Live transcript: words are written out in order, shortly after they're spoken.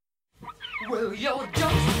Well, you're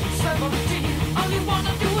just 17. All you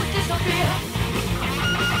wanna do is disappear.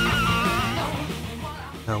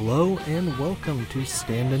 Hello and welcome to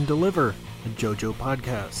Stand and Deliver, a JoJo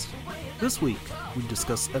podcast. This week, we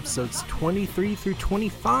discuss episodes 23 through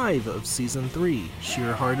 25 of Season 3,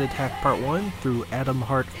 Sheer Heart Attack Part 1 through Atom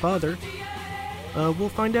Heart Father. We'll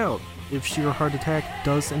find out if Sheer Heart Attack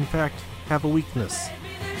does in fact have a weakness.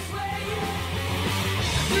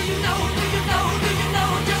 Do you know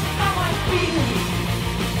just how I feel?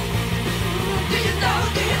 Do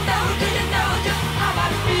you know just how I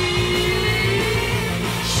feel?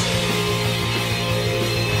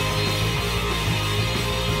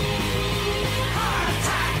 Heart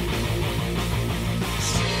attack.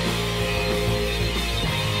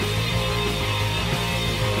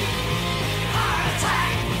 Heart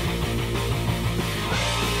attack.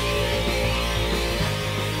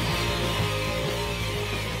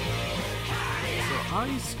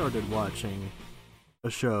 I started watching a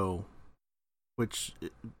show which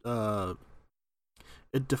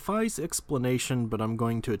it defies explanation, but I'm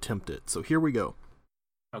going to attempt it. So here we go.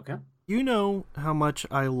 Okay. You know how much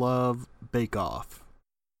I love Bake Off.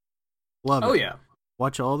 Love it. Oh, yeah.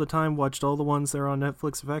 Watch it all the time, watched all the ones that are on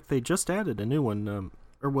Netflix. In fact, they just added a new one,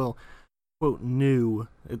 quote, new.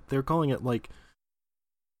 They're calling it, like,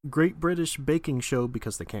 Great British Baking Show,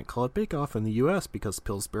 because they can't call it Bake Off in the US because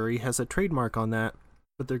Pillsbury has a trademark on that.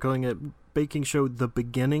 But they're calling it Baking Show The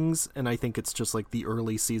Beginnings, and I think it's just, like, the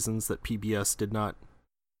early seasons that PBS did not,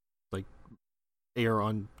 like, air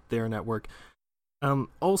on their network.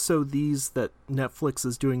 Also, these that Netflix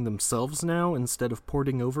is doing themselves now, instead of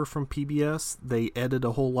porting over from PBS, they edit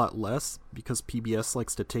a whole lot less, because PBS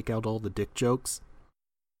likes to take out all the dick jokes.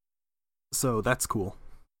 So, that's cool.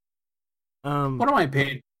 What am I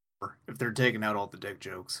paying for if they're taking out all the dick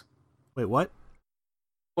jokes? Wait, what?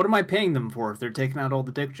 What am I paying them for if they're taking out all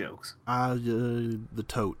the dick jokes? The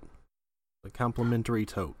tote. The complimentary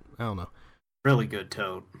tote. I don't know. Really good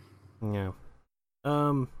tote. Yeah.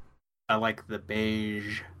 I like the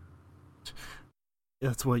beige.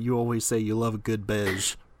 That's what you always say, you love a good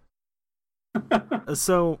beige.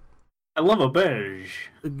 So... I love a beige.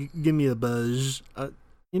 Give me a beige.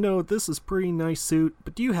 You know, this is a pretty nice suit,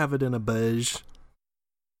 but do you have it in a beige?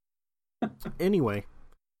 Anyway,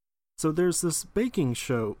 so there's this baking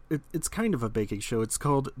show. It's kind of a baking show. It's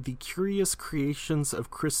called The Curious Creations of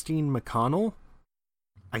Christine McConnell,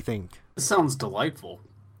 I think. This sounds delightful.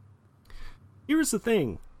 Here's the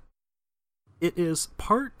thing. It is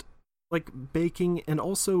part, like, baking and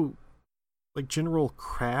also, like, general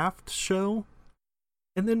craft show.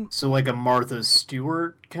 And then... So like a Martha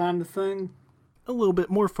Stewart kind of thing? A little bit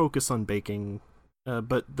more focus on baking,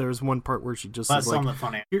 but there's one part where she just That's says, like, something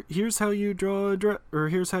funny. here's how you draw a dress, or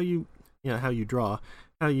here's how you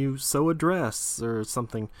sew a dress, or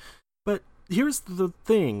something. But here's the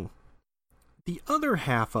thing. The other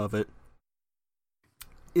half of it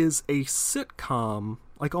is a sitcom,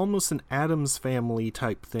 like almost an Addams Family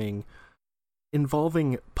type thing,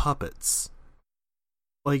 involving puppets.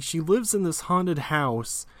 Like, she lives in this haunted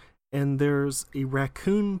house, and there's a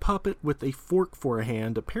raccoon puppet with a fork for a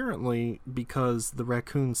hand, apparently because the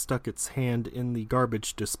raccoon stuck its hand in the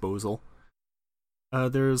garbage disposal.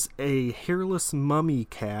 There's a hairless mummy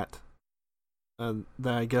cat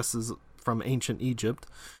that I guess is from ancient Egypt.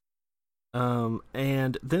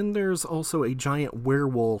 And then there's also a giant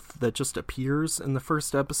werewolf that just appears in the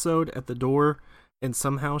first episode at the door, and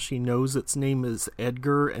somehow she knows its name is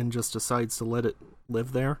Edgar and just decides to let it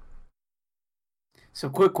live there. So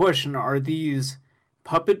quick question, are these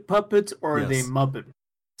puppets or are they Yes. Muppets?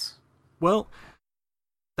 Well,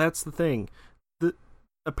 that's the thing.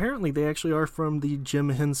 Apparently they actually are from the Jim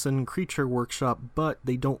Henson Creature Workshop, but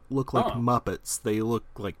they don't look like Muppets. They look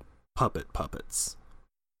like puppets.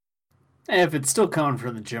 If it's still coming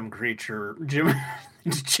from the Jim Creature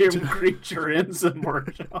Henson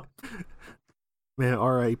Workshop. Man,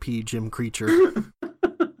 R.I.P. Jim Creature.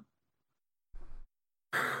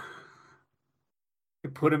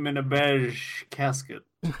 Put him in a beige casket.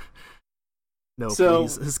 No, So-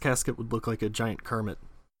 please. His casket would look like a giant Kermit.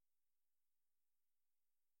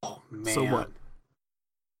 Oh, man. So what?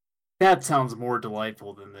 That sounds more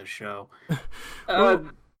delightful than this show. Well,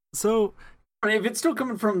 so... If it's still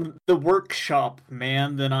coming from the workshop,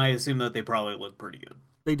 man, then I assume that they probably look pretty good.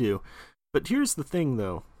 They do. But here's the thing,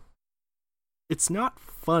 though. It's not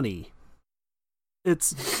funny.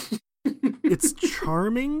 It's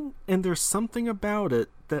charming, and there's something about it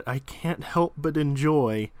that I can't help but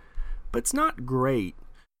enjoy. But it's not great.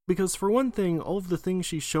 Because for one thing, all of the things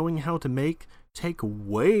she's showing how to make take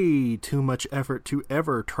way too much effort to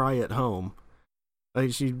ever try at home.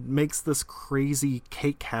 Like, she makes this crazy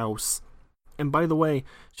cake house And by the way,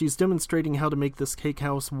 she's demonstrating how to make this cake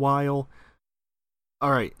house while...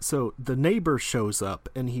 Alright, so the neighbor shows up,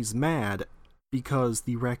 and he's mad because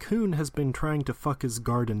the raccoon has been trying to fuck his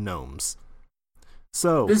garden gnomes.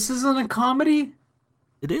 So... This isn't a comedy?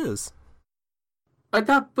 It is. I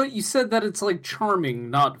thought, but you said that it's, like, charming,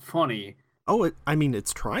 not funny. Oh,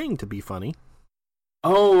 it's trying to be funny.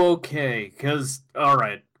 Oh, okay, because,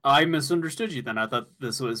 alright, I misunderstood you then. I thought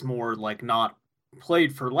this was more, like, not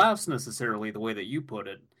played for laughs necessarily, the way that you put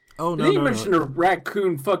it. Oh, no, then you no, mentioned no. a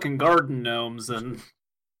raccoon fucking garden gnomes, and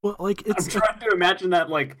Well, like, I'm trying to imagine that,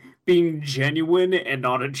 like, being genuine and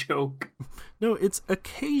not a joke. No, it's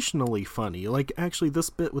occasionally funny. Like, actually, this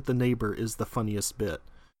bit with the neighbor is the funniest bit.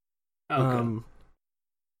 Okay.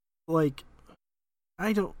 Like,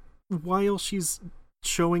 I don't... While she's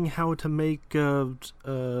showing how to make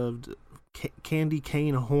candy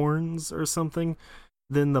cane horns or something,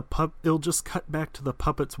 then it'll just cut back to the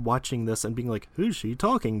puppets watching this and being like, who's she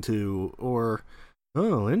talking to? Or,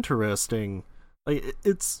 oh, interesting. Like,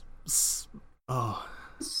 it's... Oh...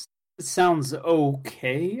 It sounds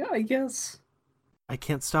okay, I guess. I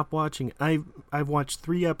can't stop watching. I've watched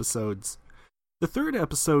 3 episodes. The 3rd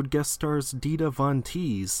episode guest stars Dita Von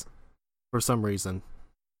Teese for some reason.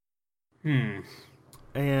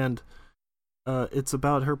 And it's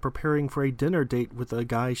about her preparing for a dinner date with a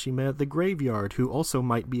guy she met at the graveyard who also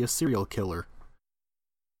might be a serial killer.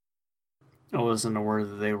 I wasn't aware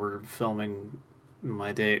that they were filming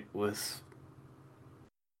my date with...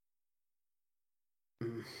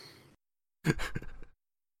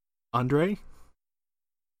 Andre?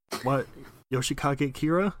 What? Yoshikage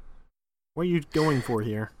Kira? What are you going for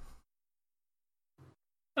here?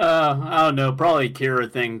 I don't know, probably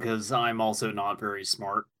Kira thing, because I'm also not very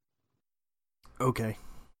smart. Okay.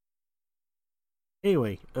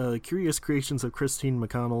 Anyway, Curious Creations of Christine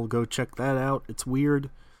McConnell, go check that out. It's weird.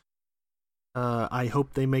 I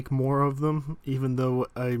hope they make more of them, even though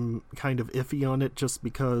I'm kind of iffy on it, just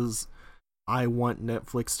because I want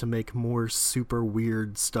Netflix to make more super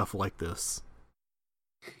weird stuff like this.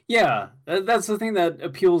 Yeah, that's the thing that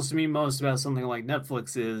appeals to me most about something like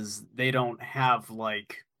Netflix is they don't have,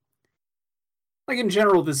 like in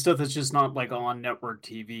general, this stuff that's just not, like, on network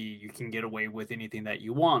TV, you can get away with anything that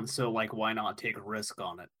you want, so, like, why not take a risk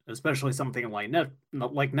on it? Especially something like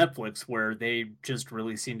Netflix, where they just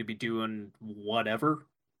really seem to be doing whatever.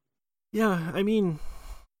 Yeah, I mean...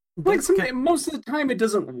 Like, most of the time it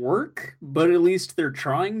doesn't work, but at least they're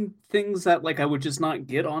trying things that, like, I would just not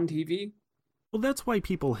get on TV. Well, that's why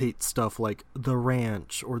people hate stuff like The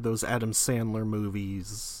Ranch or those Adam Sandler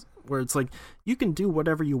movies, where it's like, you can do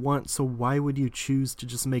whatever you want, so why would you choose to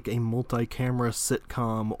just make a multi-camera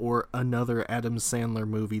sitcom or another Adam Sandler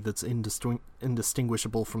movie that's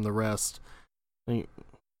indistinguishable from the rest? I mean,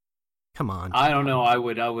 come on. I don't know, I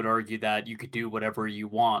would argue that you could do whatever you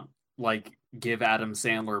want. Like, give Adam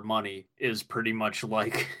Sandler money is pretty much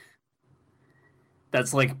like...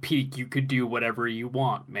 That's like peak, you could do whatever you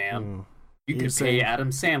want, man. You could pay Adam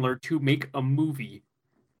Sandler to make a movie.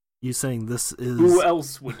 You saying this is... Who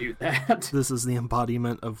else would do that? This is the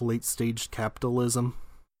embodiment of late-stage capitalism?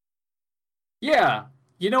 Yeah.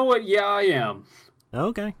 You know what? Yeah, I am.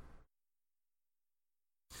 Okay.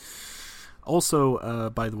 Also,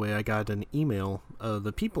 by the way, I got an email.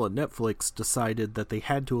 The people at Netflix decided that they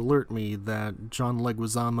had to alert me that John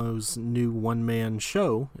Leguizamo's new one-man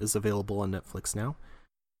show is available on Netflix now.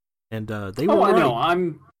 And they were right. I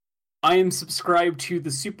know. I am subscribed to the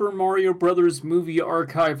Super Mario Brothers movie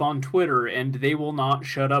archive on Twitter, and they will not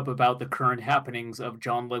shut up about the current happenings of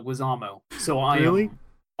John Leguizamo. So I am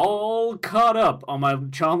all caught up on my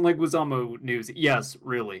John Leguizamo news. Yes,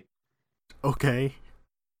 really. Okay.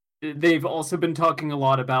 They've also been talking a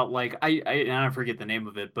lot about, like, I forget the name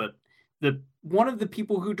of it, but one of the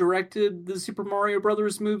people who directed the Super Mario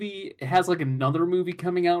Brothers movie has, like, another movie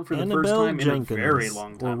coming out for the first time Jenkins, in a very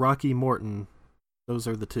long time. or Rocky Morton. Those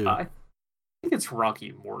are the two. I think it's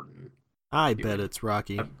Rocky Morton. I bet it's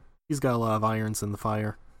Rocky. He's got a lot of irons in the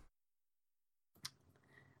fire.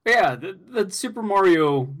 Yeah, the Super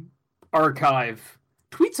Mario archive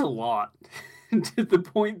tweets a lot. To the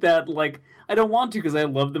point that, like, I don't want to because I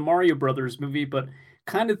love the Mario Brothers movie, but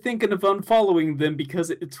kind of thinking of unfollowing them because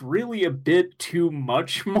it's really a bit too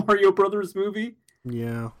much Mario Brothers movie.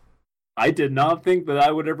 Yeah. I did not think that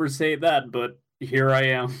I would ever say that, but here I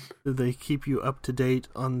am. Did they keep you up to date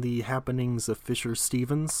on the happenings of Fisher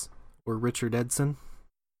Stevens or Richard Edson?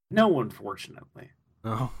 No, unfortunately.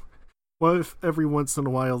 Oh. What if every once in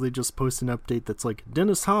a while they just post an update that's like,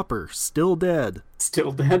 Dennis Hopper, still dead?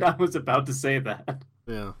 Still dead? I was about to say that.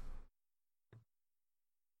 Yeah.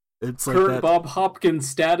 It's Current like that... Bob Hopkins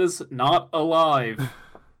status, not alive.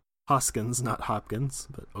 Hoskins, not Hopkins,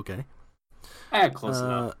 but okay. Close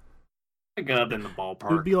enough. I got up in the It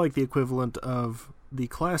ballpark. would be like the equivalent of the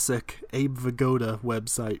classic Abe Vigoda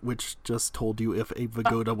website, which just told you if Abe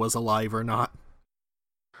Vigoda was alive or not.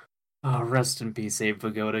 Oh, rest in peace, Abe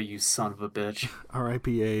Vigoda, you son of a bitch.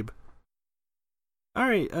 R.I.P. Abe.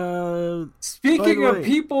 Alright, Speaking of way,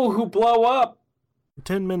 people who blow up,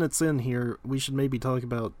 10 minutes in here, we should maybe talk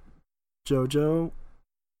about JoJo.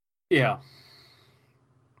 yeah.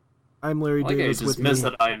 I'm Larry Like Davis. I just With missed me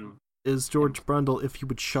that I'm... is George Brundle. If you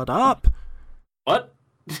would shut up. What?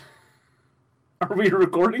 Are we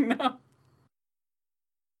recording now?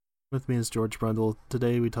 With me is George Brundle.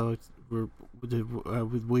 Today we talked.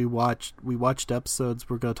 We watched episodes.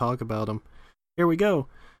 We're gonna talk about them. Here we go.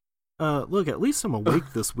 Look, at least I'm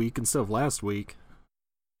awake this week instead of last week.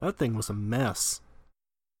 That thing was a mess.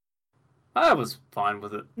 I was fine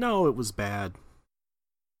with it. No, it was bad.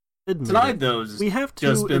 Admit Tonight, it. though, We have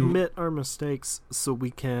to admit our mistakes so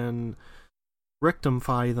we can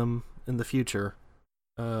rectify them in the future.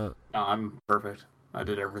 No, I'm perfect. I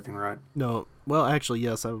did everything right. No, well, actually,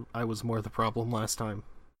 yes, I was more the problem last time.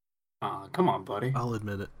 Come on, buddy. I'll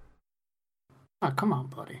admit it. Come on,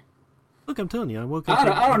 buddy. Look, I'm telling you, I woke up. I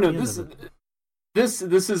don't know. at the end of it.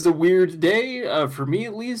 This is a weird day for me,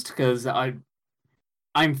 at least, because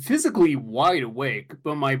I'm physically wide awake,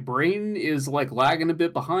 but my brain is like lagging a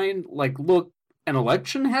bit behind. Like, look, an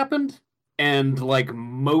election happened, and like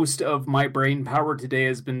most of my brain power today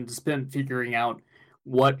has been spent figuring out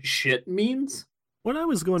what shit means. When I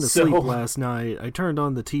was going to sleep last night, I turned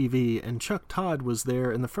on the TV and Chuck Todd was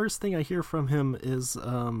there, and the first thing I hear from him is,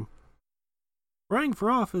 running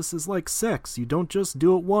for office is like sex. You don't just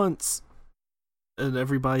do it once. And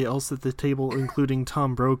everybody else at the table, including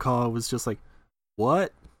Tom Brokaw, was just like,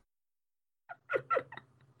 what?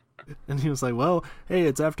 And he was like, well, hey,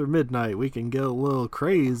 it's after midnight. We can get a little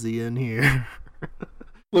crazy in here.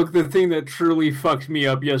 Look, the thing that truly fucked me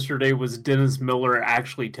up yesterday was Dennis Miller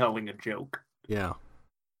actually telling a joke. Yeah.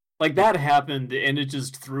 Like, that happened, and it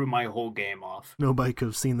just threw my whole game off. Nobody could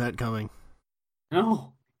have seen that coming.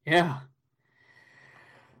 No. Yeah.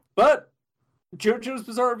 But JoJo's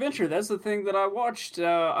Bizarre Adventure, that's the thing that I watched,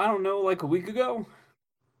 I don't know, like a week ago.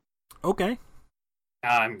 Okay.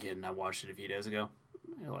 I'm kidding, I watched it a few days ago.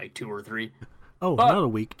 Like 2 or 3. Oh, But- not a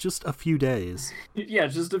week, just a few days. Yeah,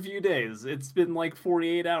 just a few days. It's been like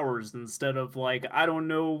 48 hours instead of like, I don't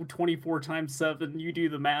know, 24 times 7. You do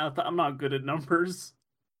the math. I'm not good at numbers.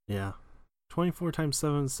 Yeah. 24 times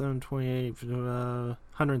 7, 728,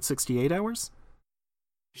 168 hours?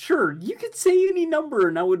 Sure, you could say any number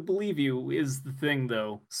and I would believe you, is the thing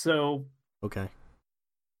though. So, Okay.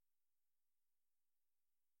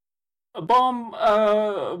 a bomb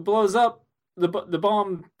blows up. The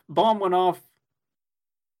bomb went off.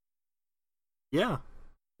 Yeah.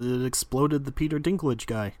 It exploded the Peter Dinklage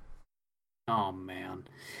guy. Oh man.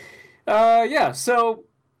 Yeah, so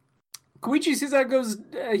Koichi sees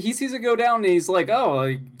that he sees it go down and he's like, "Oh,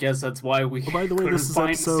 I guess that's why we Oh, by the way, couldn't this is find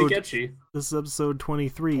episode- Shigechi." This is episode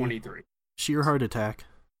 23. 23. Sheer Heart Attack.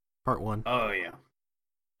 Part 1. Oh yeah.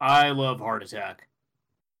 I love Heart Attack.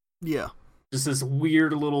 Yeah. Just this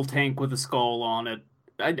weird little tank with a skull on it.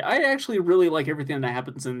 I actually really like everything that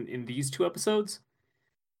happens in these 2 episodes.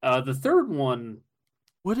 The third one,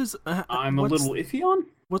 What is... I'm a little iffy on.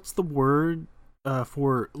 What's the word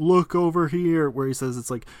for look over here? Where he says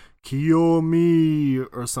it's like, Kiyomi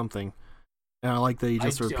or something. And I like that he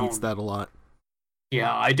just repeats that a lot.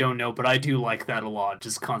 Yeah, I don't know, but I do like that a lot.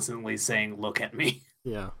 Just constantly saying, "Look at me."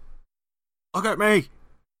 Yeah. Look at me!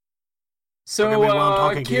 So, Look at me while I'm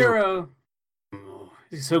talking to you. Kira...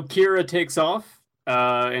 So Kira takes off,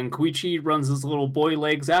 and Koichi runs his little boy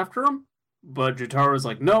legs after him, but Jotaro's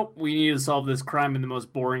like, nope, we need to solve this crime in the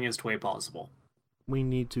most boringest way possible. We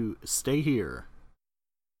need to stay here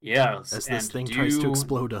Yes, as this and thing tries to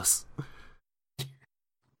explode us.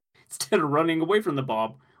 Instead of running away from the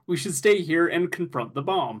bomb, we should stay here and confront the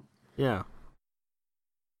bomb. Yeah.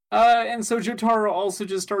 And so Jotaro also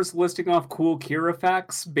just starts listing off cool Kira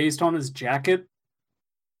facts based on his jacket.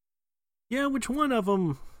 Yeah, which one of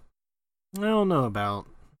them? I don't know about.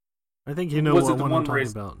 I think you know Was it what the one one I'm where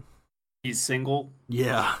talking about. He's single.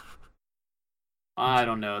 Yeah. I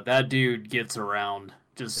don't know. That dude gets around,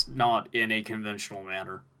 just not in a conventional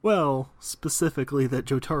manner. Well, specifically that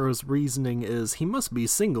Jotaro's reasoning is he must be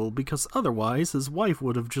single because otherwise his wife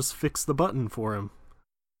would have just fixed the button for him.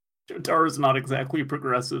 Jotaro's not exactly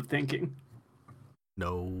progressive thinking.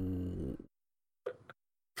 No.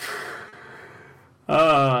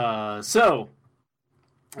 So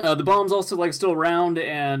the bomb's also like still around,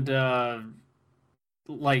 and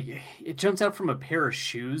like it jumps out from a pair of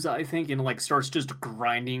shoes, I think, and like starts just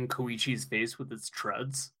grinding Koichi's face with its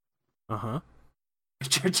treads. Uh-huh.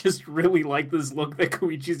 Which I just really like this look that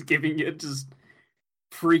Koichi's giving it, just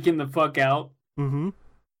freaking the fuck out. Mm-hmm.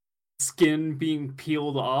 Skin being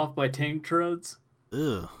peeled off by tank treads.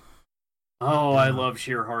 Ugh. Oh, I love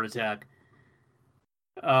sheer heart attack.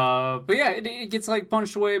 But yeah, it gets like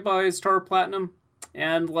punched away by Star Platinum,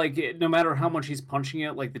 and like no matter how much he's punching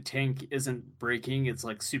it, like the tank isn't breaking. It's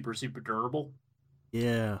like super durable.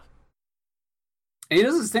 Yeah. And he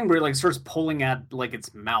does this thing where he like starts pulling at like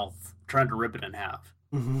its mouth, trying to rip it in half.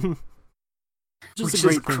 Mm-hmm. Just Which a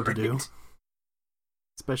is great thing to do. great.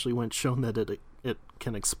 Especially when shown that it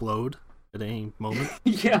can explode at any moment.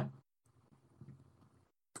 Yeah.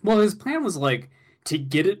 Well, his plan was like to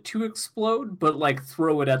get it to explode, but like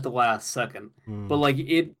throw it at the last second. But like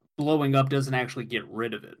it blowing up doesn't actually get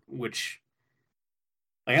rid of it, which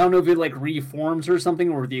like, I don't know if it like reforms or something,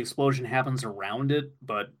 or the explosion happens around it.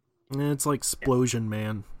 But It's like Explosion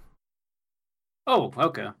Man. oh,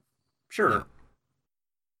 okay, sure, Yeah.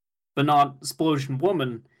 but not Explosion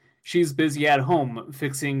Woman. She's busy at home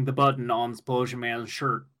fixing the button on Explosion Man's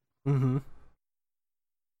shirt. Mm-hmm.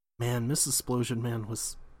 Man, Mrs. Explosion Man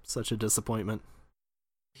was such a disappointment.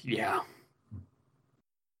 Yeah.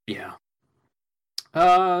 Yeah.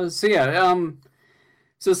 So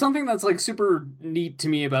something that's like super neat to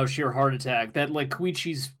me about Sheer Heart Attack that like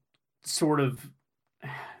Koichi's sort of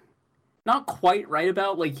not quite right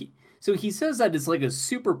about, like he says that it's like a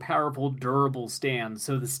super powerful durable stand,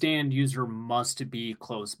 so the stand user must be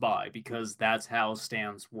close by because that's how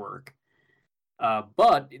stands work.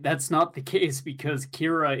 But that's not the case because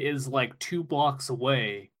Kira is like 2 blocks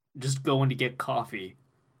away just going to get coffee.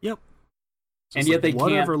 Yep. And yet they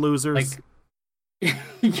whatever, can't, losers. like,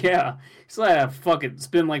 yeah. He's like, ah, fuck it. It's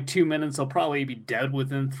been like 2 minutes. I'll probably be dead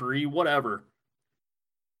within 3. Whatever.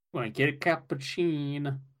 Want to get a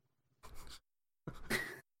cappuccino?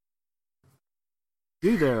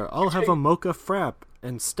 You there, I'll have a mocha frap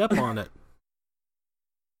and step on it.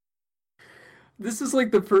 This is like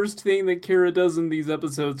the first thing that Kira does in these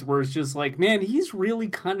episodes where it's just like, man, he's really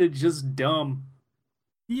kind of just dumb.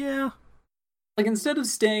 Yeah. Like, instead of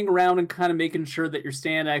staying around and kind of making sure that your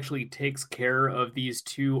stand actually takes care of these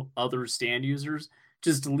 2 other stand users,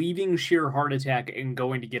 just leaving Sheer Heart Attack and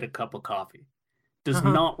going to get a cup of coffee does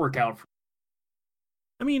not work out for.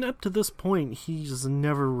 I mean, up to this point, he's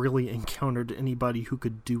never really encountered anybody who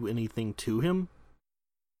could do anything to him.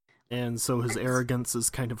 And so his arrogance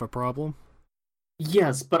is kind of a problem.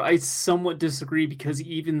 Yes, but I somewhat disagree because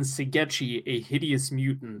even Sagechi, a hideous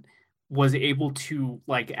mutant, was able to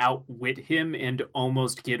like outwit him and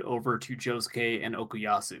almost get over to Josuke and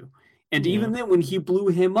Okuyasu. And even then, when he blew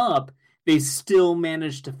him up, they still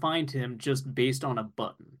managed to find him just based on a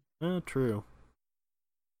button. True.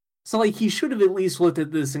 So, like, he should have at least looked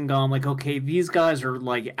at this and gone, like, okay, these guys are,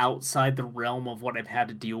 like, outside the realm of what I've had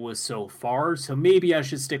to deal with so far, so maybe I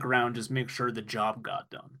should stick around and just make sure the job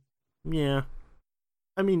got done. Yeah.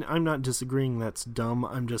 I mean, I'm not disagreeing that's dumb,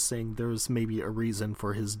 I'm just saying there's maybe a reason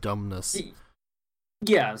for his dumbness.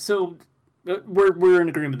 Yeah, so we're in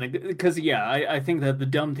agreement, because, yeah, I think that the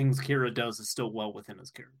dumb things Kira does is still well within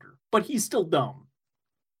his character. But he's still dumb.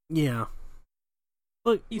 Yeah.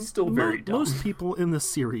 Look, he's still very dumb. Most people in the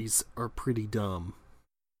series are pretty dumb.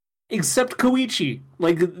 Except Koichi.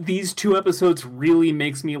 Like, these 2 episodes really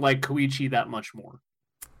makes me like Koichi that much more.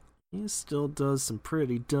 He still does some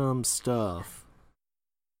pretty dumb stuff.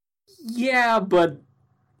 Yeah, but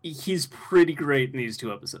he's pretty great in these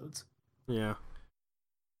 2 episodes. Yeah.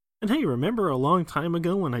 And hey, remember a long time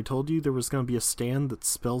ago when I told you there was going to be a stand that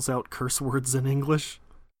spells out curse words in English?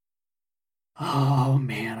 Oh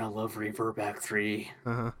man, I love Reverb Act 3.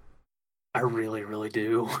 Uh-huh. I really, really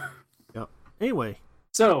do. Yep. Anyway.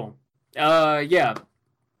 So, Koichi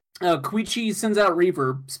sends out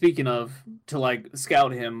Reverb, speaking of, to like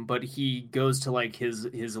scout him, but he goes to like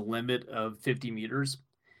his limit of 50 meters.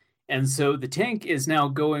 And so the tank is now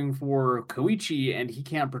going for Koichi, and he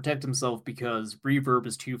can't protect himself because Reverb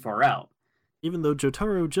is too far out. Even though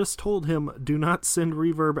Jotaro just told him, do not send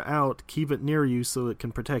Reverb out, keep it near you so it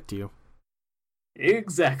can protect you.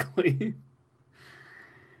 Exactly.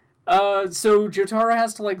 So Jotaro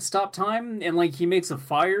has to like stop time, and like he makes a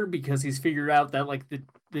fire because he's figured out that like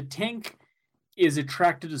the tank is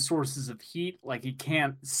attracted to sources of heat. Like it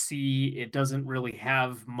can't see, it doesn't really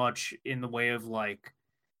have much in the way of like,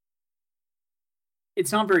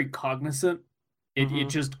 it's not very cognizant. It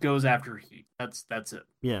just goes after heat. That's it.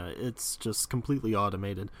 Yeah, it's just completely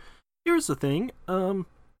automated. Here's the thing,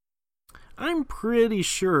 I'm pretty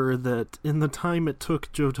sure that in the time it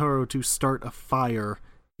took Jotaro to start a fire,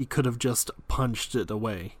 he could have just punched it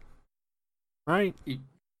away. Right?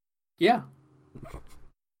 Yeah.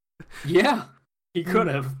 Yeah, he could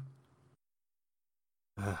have.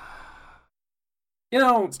 You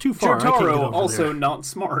know, It's too far. I can't get Jotaro over also there. not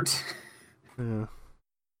smart. Yeah.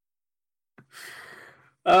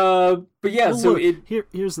 But yeah, Well, so look, it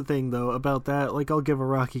here's the thing though about that. Like, I'll give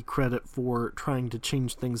Araki credit for trying to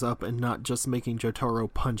change things up and not just making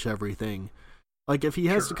Jotaro punch everything. Like, if he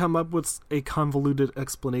has to Sure. come up with a convoluted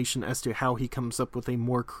explanation as to how he comes up with a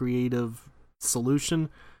more creative solution,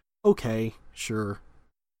 okay, sure.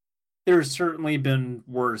 there's certainly been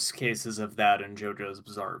worse cases of that in JoJo's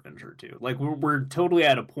Bizarre Adventure too. Like we're totally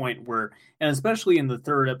at a point where, and especially in the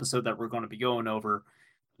third episode that we're going to be going over,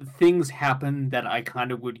 things happen that I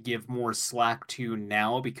kind of would give more slack to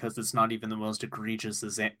now because it's not even the most egregious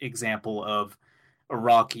example of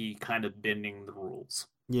Araki kind of bending the rules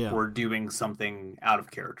Yeah, or doing something out of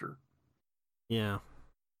character. yeah.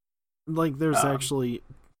 Like, there's Um, actually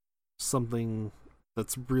something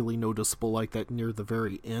that's really noticeable like that near the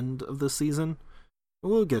very end of the season.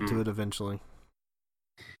 We'll get to it eventually.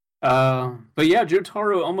 But yeah,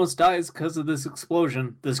 Jotaro almost dies because of this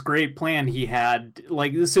explosion. This great plan he had.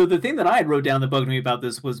 Like, so the thing that I had wrote down that bugged me about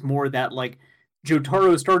this was more that, like,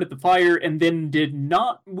 Jotaro started the fire and then did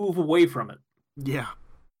not move away from it. Yeah.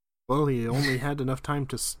 Well, he only had enough time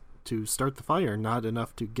to start the fire, not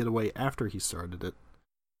enough to get away after he started it.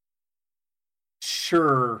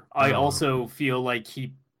 Sure, I Oh. also feel like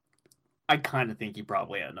I kind of think he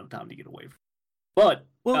probably had enough time to get away from it. But,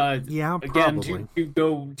 Well, yeah, again, probably.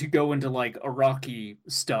 to go into, like, Araki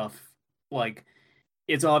stuff, like,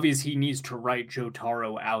 it's obvious he needs to write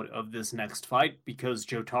Jotaro out of this next fight because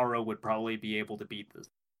Jotaro would probably be able to beat this.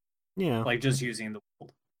 Yeah. Like, just using the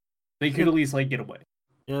world. They could at least, like, get away.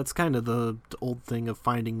 Yeah, it's kind of the old thing of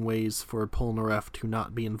finding ways for Polnareff to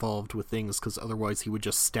not be involved with things, because otherwise he would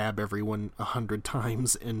just stab everyone 100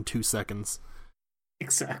 times in 2 seconds.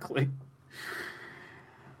 Exactly.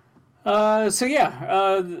 So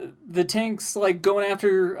yeah, the tank's like going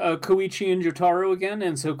after Koichi and Jotaro again,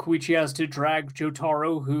 and so Koichi has to drag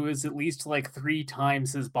Jotaro, who is at least like 3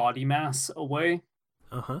 times his body mass, away.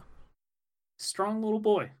 Uh-huh. Strong little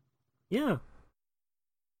boy. Yeah.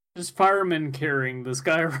 Just firemen carrying this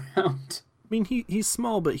guy around. I mean, he's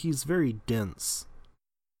small, but he's very dense.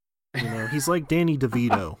 You know, he's like Danny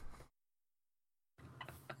DeVito.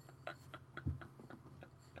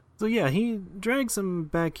 So yeah, he drags him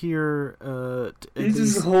back here. He's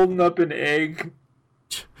just holding up an egg.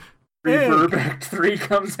 Reverb Act 3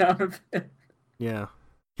 comes out of it. Yeah,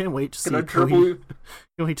 can't wait to see Can I triple? Can't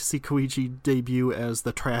wait to see Koichi debut as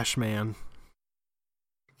the Trash Man.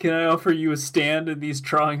 Can I offer you a stand in these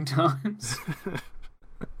trying times?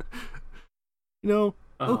 You know,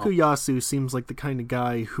 Oh. Okuyasu seems like the kind of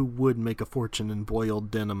guy who would make a fortune in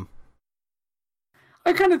boiled denim.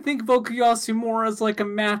 I kind of think of Okuyasu more as like a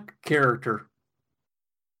Mac character.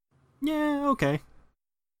 Yeah, okay.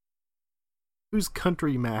 Who's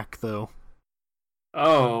Country Mac, though?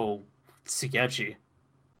 Oh, Shigechi.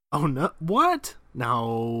 Oh, no. What?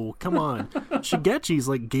 No, come on. Shigechi's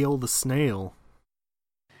like Gale the Snail.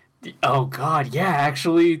 Oh God, yeah,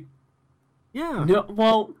 actually, Yeah. no.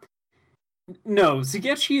 Well, no,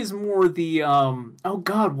 Shigechi is more the Oh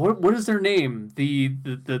God, what is their name? The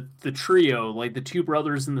trio, like the 2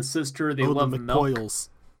 brothers and the sister. They love the milk. McPoyles.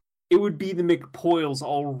 It would be the McPoyles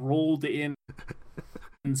all rolled in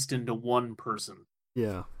into one person.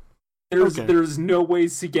 Yeah. There's Okay. there's no way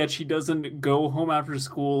Shigechi doesn't go home after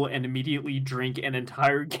school and immediately drink an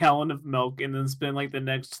entire gallon of milk and then spend like the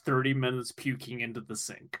next 30 minutes puking into the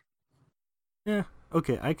sink. Yeah,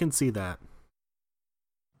 okay, I can see that.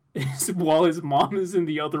 While his mom is in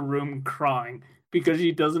the other room crying because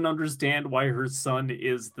she doesn't understand why her son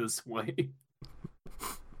is this way.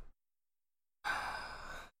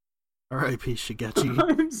 R.I.P. Shigechi.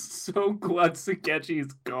 I'm so glad Shigechi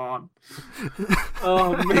is gone.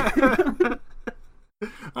 Oh man.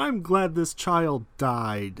 I'm glad this child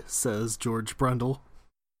died, says George Brundle.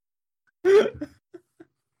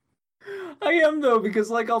 I am though, because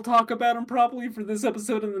like I'll talk about him probably for this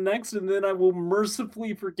episode and the next, and then I will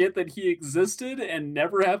mercifully forget that he existed and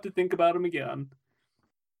never have to think about him again.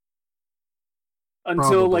 Until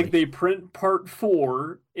Probably. like they print part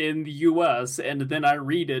 4 in the US, and then I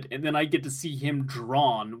read it, and then I get to see him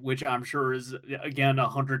drawn, which I'm sure is again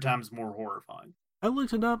 100 times more horrifying. I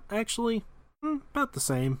looked it up, actually. About the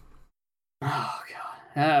same. Oh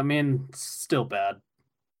god. I mean, still bad.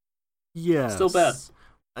 Yes. Still bad.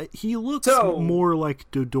 He looks So- more like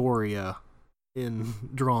Dodoria in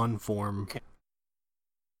drawn form.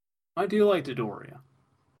 I do like Dodoria.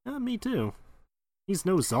 Me too. He's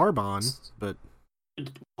no Zarbon, but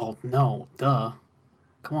Oh no, duh.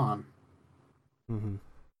 Come on. Mm-hmm.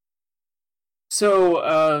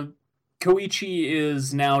 So, Koichi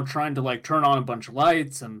is now trying to like turn on a bunch of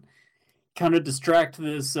lights and kind of distract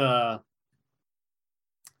this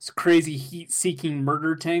crazy heat-seeking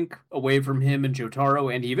murder tank away from him and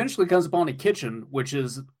Jotaro, and he eventually comes upon a kitchen, which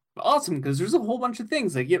is awesome because there's a whole bunch of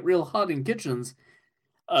things that get real hot in kitchens.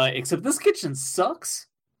 Except this kitchen sucks.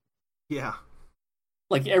 Yeah.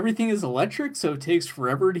 Like everything is electric, so it takes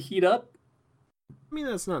forever to heat up. I mean,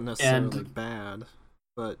 that's not necessarily bad,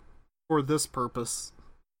 but for this purpose,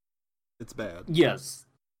 it's bad. Yes,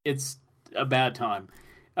 it's a bad time.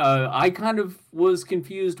 I kind of was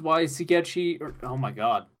confused why oh my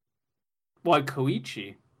god, why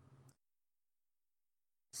Koichi?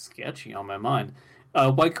 Sketchy on my mind.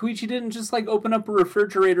 Why Koichi didn't just like open up a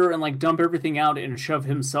refrigerator and like dump everything out and shove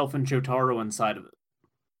himself and Jotaro inside of it?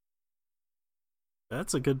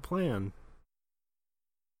 That's a good plan.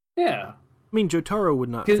 Yeah. I mean, Jotaro would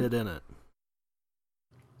not fit in it.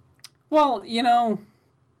 Well,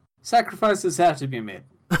 sacrifices have to be made.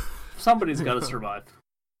 Somebody's got to survive.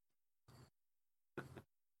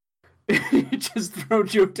 Just throw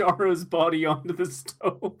Jotaro's body onto the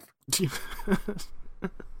stove.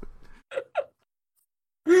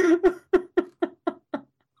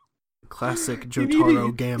 Classic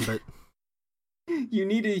Jotaro gambit. You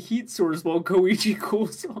need a heat source while Koichi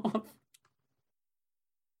cools off.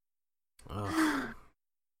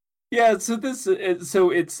 Yeah, so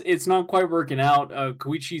it's not quite working out.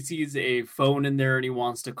 Koichi sees a phone in there and he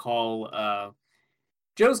wants to call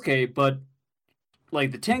Josuke, but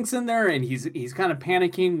like the tank's in there and he's kind of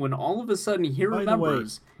panicking when all of a sudden he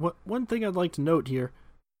remembers. By the way, one thing I'd like to note here,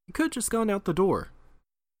 he could just gone out the door.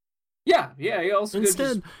 Yeah, he also Instead,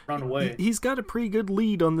 could just run away. He's got a pretty good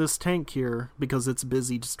lead on this tank here because it's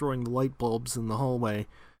busy destroying the light bulbs in the hallway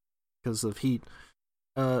because of heat.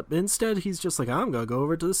 Instead, he's just like, I'm gonna go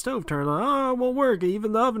over to the stove, turn it on. Oh, it won't work.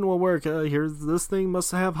 Even the oven will work. Here's this thing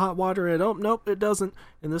must have hot water in it. Oh, nope, it doesn't.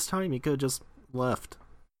 And this time, he could have just left.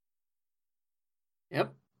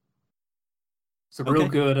 Yep. It's a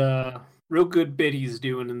real good bit he's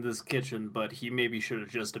doing in this kitchen, but he maybe should have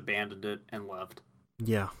just abandoned it and left.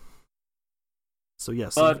 Yeah. So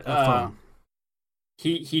yes, but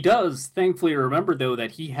he does thankfully remember though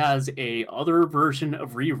that he has a other version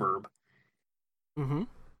of reverb. Mm-hmm.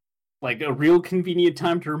 Like a real convenient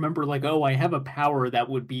time to remember, like, oh, I have a power that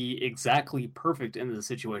would be exactly perfect in this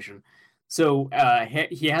situation. So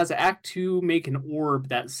he has Act 2 make an orb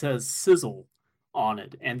that says sizzle on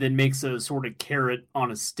it, and then makes a sort of carrot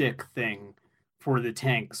on a stick thing for the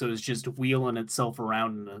tank, so it's just wheeling itself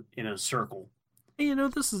around in a circle. Hey,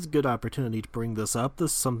 this is a good opportunity to bring this up.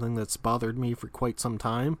 This is something that's bothered me for quite some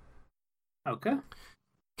time. Okay.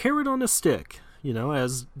 Carrot on a stick,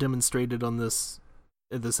 as demonstrated on this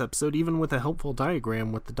episode, even with a helpful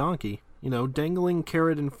diagram with the donkey. Dangling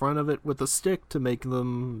carrot in front of it with a stick to make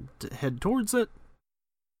them head towards it.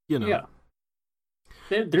 Yeah.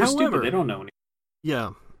 They're stupid. They don't know anything.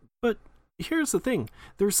 Yeah, but here's the thing.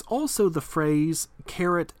 There's also the phrase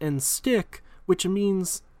carrot and stick, which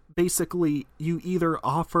means basically you either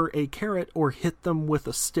offer a carrot or hit them with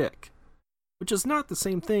a stick. Which is not the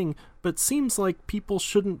same thing, but seems like people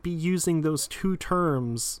shouldn't be using those two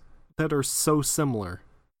terms that are so similar.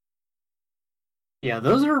 Yeah,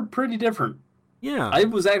 those are pretty different. Yeah. I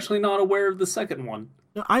was actually not aware of the second one.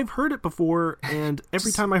 I've heard it before, and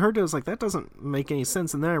every time I heard it, I was like, that doesn't make any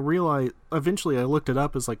sense. And then I realized, eventually I looked it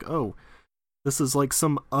up, as like, oh, this is like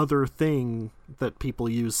some other thing that people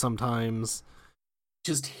use sometimes.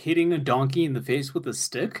 Just hitting a donkey in the face with a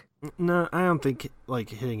stick? No, I don't think like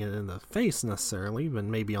hitting it in the face necessarily, but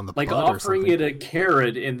maybe on the like butt or something. offering it a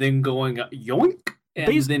carrot and then going yoink,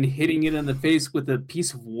 and then hitting it in the face with a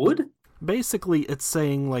piece of wood? Basically, it's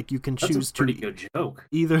saying like you can choose That's a pretty good joke.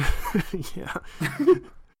 Either, yeah.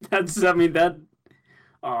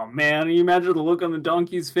 Oh man, you imagine the look on the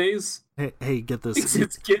donkey's face? Hey, get this.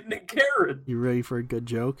 It's getting a carrot. You ready for a good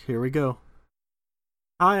joke? Here we go.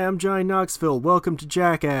 Hi, I'm Johnny Knoxville. Welcome to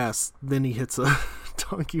Jackass. Then he hits a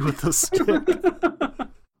donkey with a stick.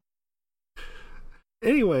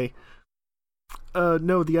 Anyway,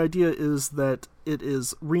 no, the idea is that it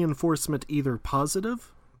is reinforcement either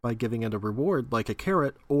positive, by giving it a reward like a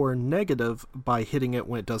carrot, or negative by hitting it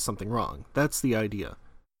when it does something wrong. That's the idea.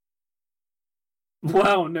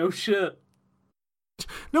 Wow, no shit.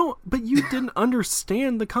 No, but you didn't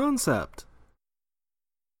understand the concept.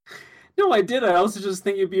 No, I did. I also just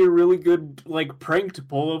think it'd be a really good like prank to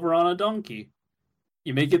pull over on a donkey.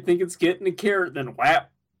 You make it think it's getting a carrot, then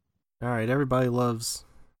whap. Alright, everybody loves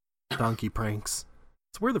donkey pranks.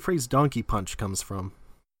 It's where the phrase donkey punch comes from.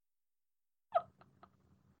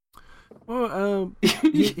 Well,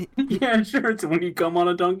 Yeah, sure. It's when you come on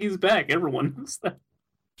a donkey's back. Everyone knows that.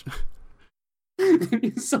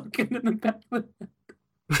 You suck it in the back of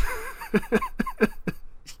the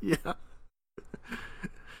yeah.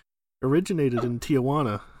 Originated in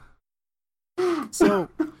Tijuana. So,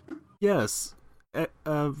 yes,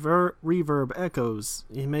 reverb echoes.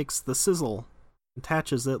 He makes the sizzle,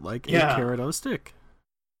 attaches it like a carrot on a stick.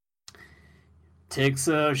 Takes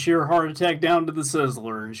a sheer heart attack down to the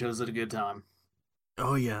sizzler and shows it a good time.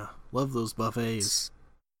 Oh yeah, love those buffets.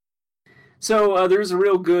 So there's a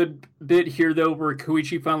real good bit here though where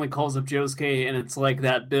Koichi finally calls up Josuke, and it's like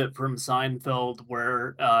that bit from Seinfeld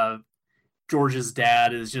where George's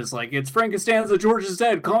dad is just like, "It's Frank Costanza, George's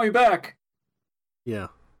dead, call me back." Yeah.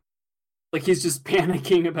 Like he's just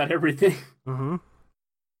panicking about everything. Mm-hmm.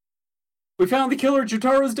 We found the killer,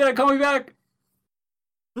 Jotaro's dead, call me back.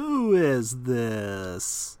 Who is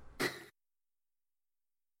this?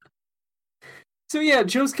 So yeah,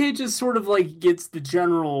 Josuke just sort of like gets the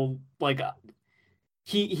general like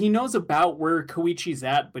he knows about where Koichi's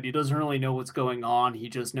at, but he doesn't really know what's going on. He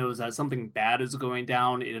just knows that something bad is going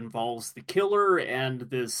down. It involves the killer and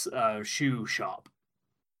this shoe shop.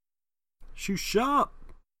 Shoe shop.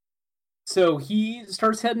 So he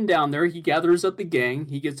starts heading down there. He gathers up the gang.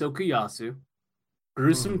 He gets Okuyasu.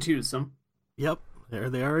 Gruesome twosome. Yep, there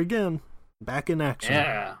they are again. Back in action.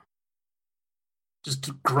 Yeah.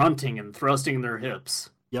 Just grunting and thrusting their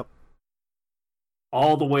hips. Yep.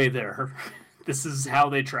 All the way there. This is how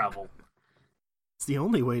they travel. It's the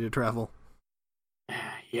only way to travel.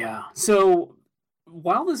 Yeah. So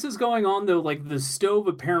while this is going on, though, like the stove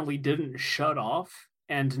apparently didn't shut off,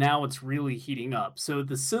 and now it's really heating up. So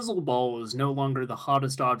the sizzle ball is no longer the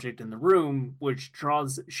hottest object in the room, which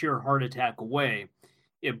draws sheer heart attack away.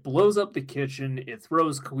 It blows up the kitchen, it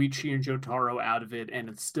throws Koichi and Jotaro out of it, and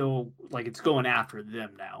it's still, like, it's going after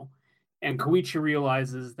them now. And Koichi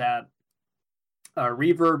realizes that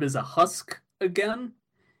Reverb is a husk again,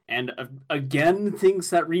 and again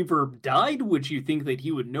thinks that Reverb died, which you think that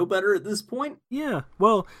he would know better at this point? Yeah,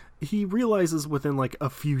 well, he realizes within, like,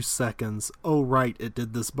 a few seconds, oh, right, it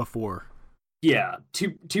did this before. Yeah, to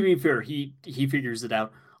be fair, he figures it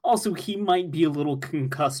out. Also, he might be a little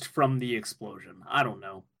concussed from the explosion. I don't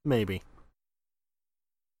know. Maybe.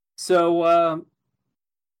 So,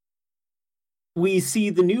 we see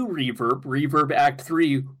the new Reverb Act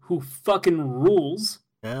 3, who fucking rules.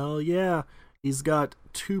 Hell yeah. He's got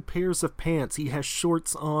 2 pairs of pants. He has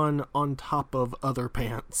shorts on top of other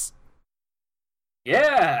pants.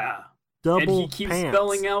 Yeah! Double and he keeps pants.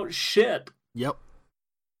 spelling out shit. Yep.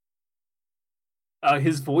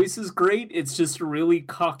 His voice is great. It's just a really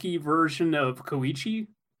cocky version of Koichi.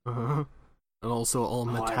 Uh-huh. And also all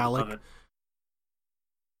metallic. I love it.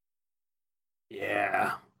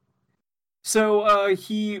 Yeah. So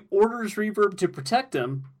he orders Reverb to protect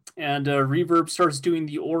him, and Reverb starts doing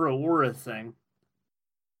the aura thing.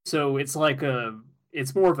 So it's like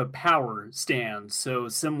it's more of a power stand. So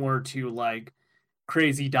similar to like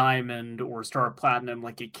Crazy Diamond or Star Platinum,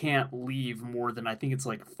 like it can't leave more than, I think it's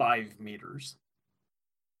like 5 meters.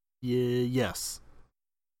 Yes.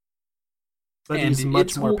 But And he's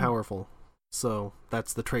much more powerful, so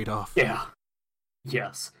that's the trade-off. Yeah.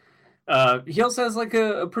 Yes. He also has like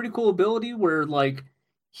a pretty cool ability where like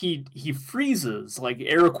he freezes, like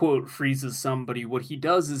air quote freezes somebody. What he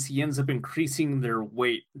does is he ends up increasing their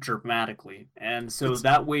weight dramatically, and so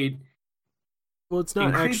that weight. Well, it's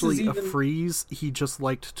not actually a freeze. He just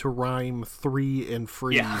liked to rhyme 3 and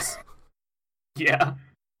freeze. Yeah.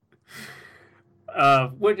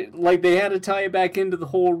 Like they had to tie it back into the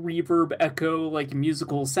whole reverb echo like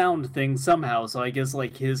musical sound thing somehow. So I guess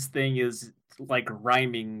like his thing is like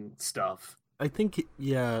rhyming stuff. I think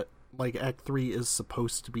like Act 3 is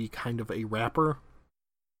supposed to be kind of a rapper.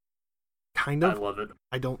 Kind of. I love it.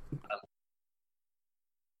 I don't.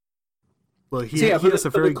 Well, he has a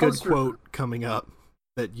very good quote coming up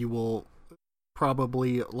that you will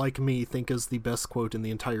probably, like me, think is the best quote in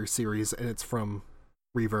the entire series, and it's from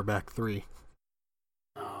Reverb Act 3.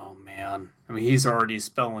 Oh man, I mean he's already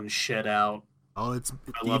spelling shit out. Oh, it's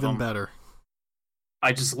even better.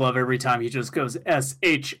 I just love every time he just goes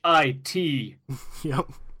S-H-I-T. Yep.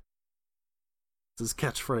 It's his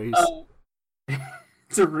catchphrase.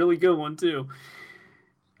 It's a really good one too.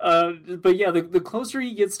 But yeah, the closer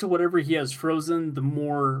he gets to whatever he has frozen, the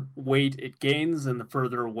more weight it gains, and the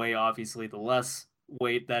further away, obviously, the less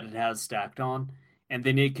weight that it has stacked on. And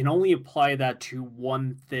then it can only apply that to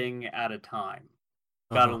one thing at a time.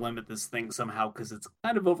 Gotta limit this thing somehow because it's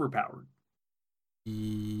kind of overpowered.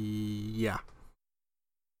 Yeah.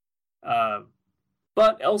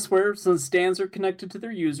 But elsewhere, since stands are connected to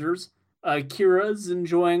their users, Kira's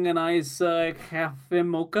enjoying a nice cafe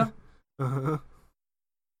mocha. Uh-huh.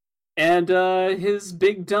 And his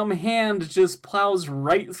big dumb hand just plows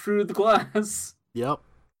right through the glass. Yep.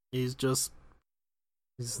 He's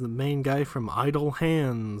the main guy from Idle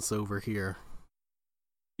Hands over here.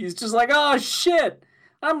 He's just like, oh shit!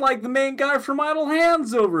 I'm like the main guy from Idle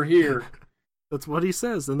Hands over here. That's what he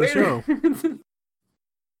says in the show.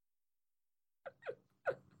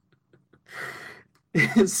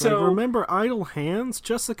 So like, remember Idle Hands?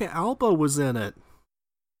 Jessica Alba was in it.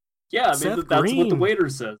 Yeah, I mean, Seth that's Green. what the waiter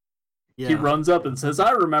says. Yeah. He runs up and says,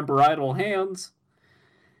 I remember Idle Hands.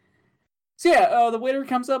 So yeah, the waiter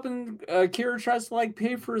comes up and Kira tries to like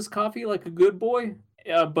pay for his coffee like a good boy.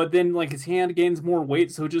 But then like his hand gains more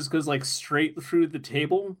weight, so it just goes like straight through the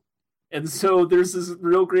table. And so there's this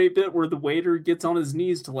real great bit where the waiter gets on his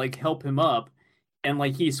knees to like help him up. And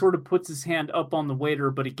like he sort of puts his hand up on the waiter,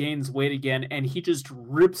 but it gains weight again, and he just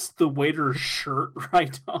rips the waiter's shirt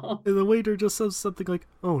right off. And the waiter just says something like,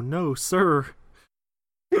 "Oh no, sir,"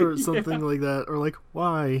 or something like that, or like,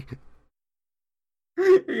 "Why?"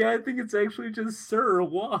 Yeah, I think it's actually just "Sir,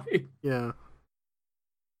 why?" Yeah.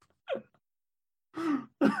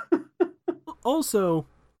 Also,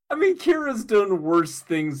 I mean, Kira's done worse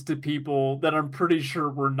things to people that I'm pretty sure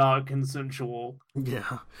were not consensual.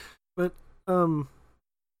 yeah, but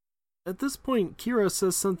at this point, Kira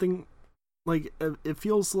says something like, it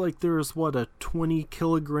feels like there's what, a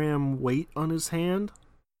 20-kilogram weight on his hand.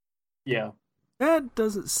 Yeah. That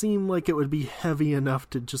doesn't seem like it would be heavy enough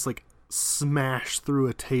to just like smash through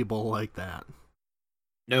a table like that.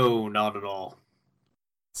 No, not at all.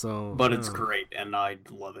 So, but it's great, and I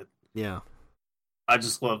love it. Yeah. I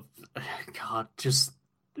just love, God, just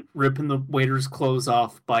ripping the waiter's clothes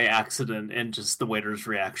off by accident, and just the waiter's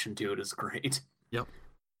reaction to it is great. Yep.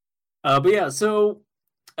 But yeah, so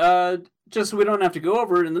just so we don't have to go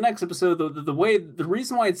over it in the next episode, the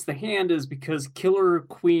reason why it's the hand is because Killer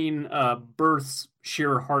Queen births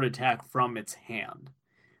sheer heart attack from its hand,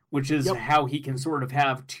 which is how he can sort of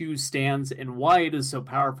have two stands, and why it is so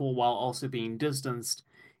powerful while also being distanced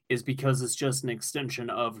is because it's just an extension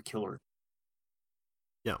of Killer.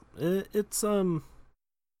 Yeah, it's doesn't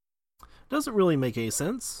really make any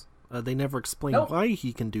sense. They never explain why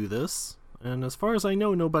he can do this, and as far as I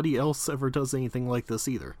know, nobody else ever does anything like this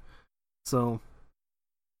either. So,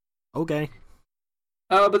 okay.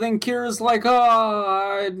 But then Kira's like,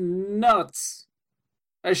 "Oh, nuts!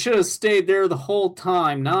 I should have stayed there the whole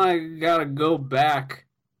time. Now I gotta go back.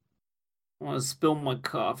 I want to spill my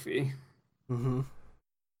coffee." Mm-hmm.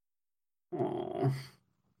 Oh.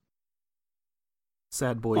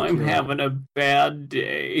 Sad boy. I'm Kira. having a bad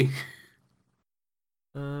day.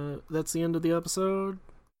 That's the end of the episode?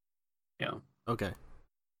 Yeah. Okay.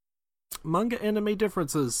 Manga anime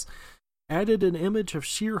differences. Added an image of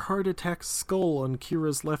sheer heart attack's skull on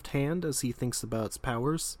Kira's left hand as he thinks about its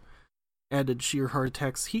powers. Added sheer heart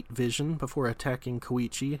attack's heat vision before attacking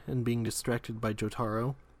Koichi and being distracted by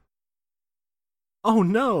Jotaro. Oh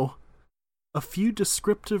no! A few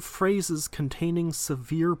descriptive phrases containing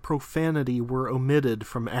severe profanity were omitted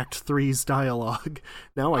from Act 3's dialogue.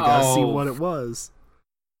 Now I gotta see what it was.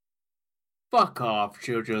 Fuck off,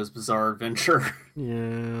 JoJo's Bizarre Adventure.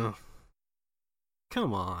 Yeah.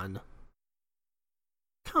 Come on.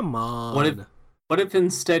 Come on. What if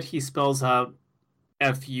instead he spells out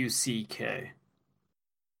F-U-C-K?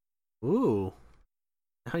 Ooh.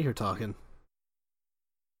 Now you're talking.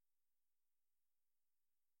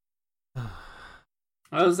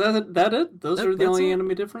 Is that it? Those are the only it.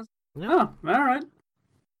 anime difference? Yeah. Oh, alright.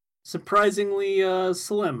 Surprisingly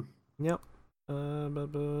slim. Yep.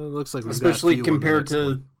 But looks like we've especially got a few compared to one.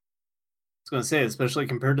 I was gonna say, especially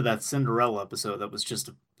compared to that Cinderella episode that was just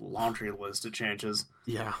a laundry list of changes.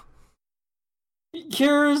 Yeah.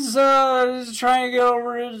 Kira's trying to get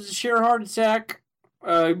over his sheer heart attack,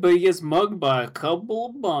 but he gets mugged by a couple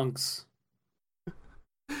of bunks.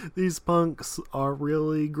 These punks are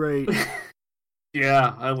really great.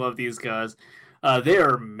 Yeah, I love these guys. They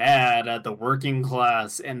are mad at the working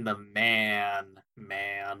class and the man.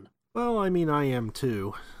 Well, I mean, I am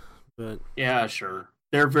too, but yeah, sure,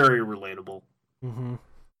 they're very relatable. Mm-hmm.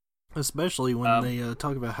 Especially when they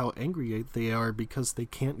talk about how angry they are because they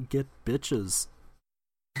can't get bitches.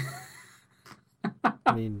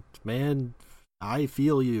 I mean, man, I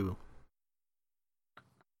feel you.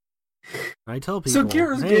 I tell people,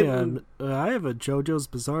 Kira's hey, getting... I have a JoJo's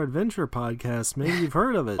Bizarre Adventure podcast. Maybe you've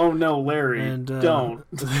heard of it. Oh no, Larry, and, don't.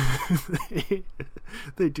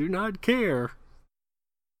 They do not care.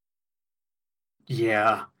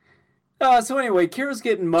 Yeah. So anyway, Kira's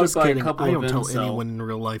getting mugged Just by kidding. a couple I of don't tell incel. anyone in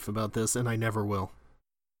real life about this, and I never will.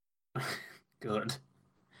 Good.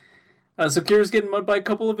 So Kira's getting mugged by a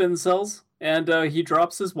couple of incels, and he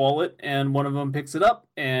drops his wallet, and one of them picks it up,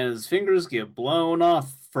 and his fingers get blown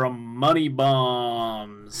off from money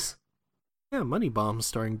bombs. Yeah, Money Bombs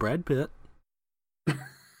starring Brad Pitt.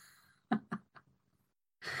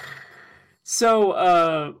 So,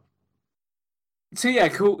 yeah,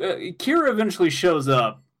 Kira eventually shows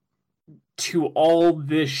up to all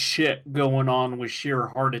this shit going on with Sheer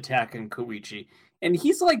Heart Attack and Koichi, and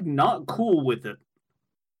he's like not cool with it.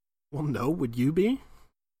 Well, no, would you be?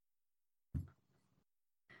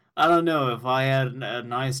 I don't know if I had a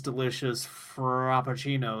nice, delicious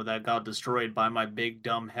frappuccino that got destroyed by my big,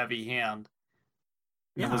 dumb, heavy hand.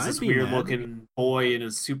 It Yeah, was I'd this be weird mad. looking boy in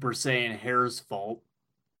his Super Saiyan hair's fault.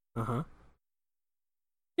 Uh-huh.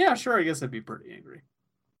 Yeah, sure, I guess I'd be pretty angry.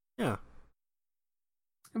 Yeah.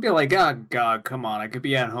 I'd be like, oh, God, come on. I could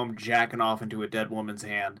be at home jacking off into a dead woman's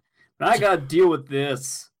hand. But I gotta deal with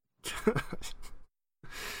this.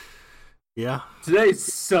 Yeah. Today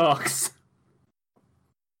sucks.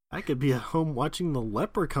 I could be at home watching the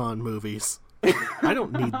Leprechaun movies. I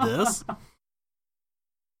don't need this.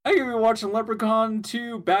 I could be watching Leprechaun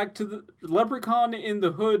 2 Back to the Leprechaun in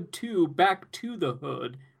the Hood 2 Back to the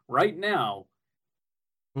Hood right now.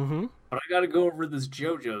 Mm-hmm. But I gotta go over this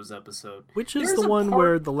JoJo's episode. Which is There's the a one part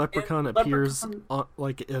where the Leprechaun in appears Leprechaun-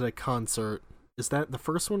 like at a concert? Is that the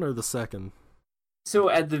first one or the second? So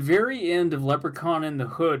at the very end of Leprechaun in the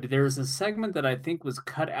Hood, there's a segment that I think was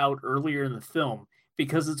cut out earlier in the film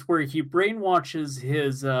because it's where he brainwashes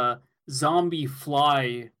his zombie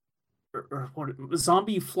fly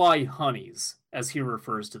zombie fly honeys, as he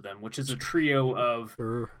refers to them, which is a trio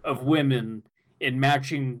Sure. of women in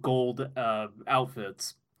matching gold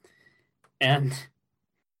outfits. And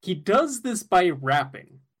he does this by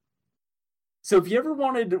rapping. So if you ever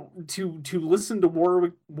wanted to listen to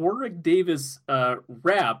Warwick Davis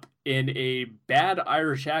rap in a bad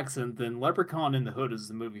Irish accent, then Leprechaun in the Hood is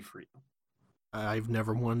the movie for you. I've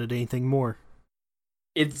never wanted anything more.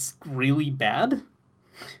 It's really bad.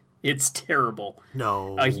 It's terrible.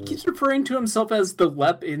 No. He keeps referring to himself as the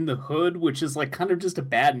Lep in the Hood, which is like kind of just a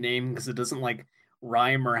bad name because it doesn't like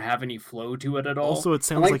rhyme or have any flow to it at all. Also, it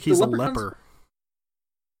sounds And, like he's the a Leprechaun's- leper.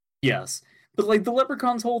 Yes. But like the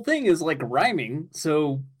Leprechaun's whole thing is like rhyming,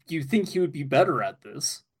 so you think he would be better at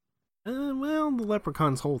this. Well, the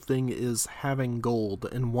Leprechaun's whole thing is having gold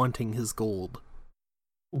and wanting his gold.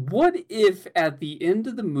 What if at the end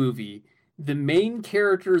of the movie, the main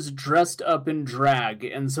characters dressed up in drag,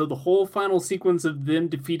 and so the whole final sequence of them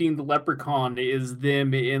defeating the Leprechaun is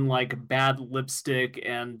them in like bad lipstick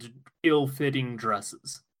and ill-fitting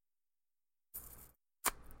dresses?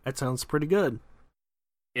 That sounds pretty good.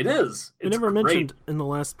 It is. We It's never great. mentioned in the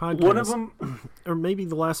last podcast. One of them, or maybe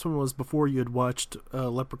the last one was before you had watched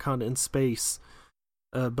Leprechaun in Space.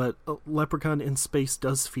 But Leprechaun in Space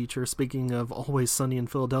does feature, speaking of Always Sunny in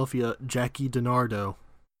Philadelphia, Jackie DiNardo.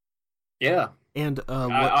 yeah. And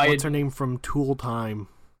I what's her name from Tool Time?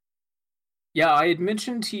 Yeah, I had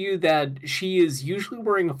mentioned to you that she is usually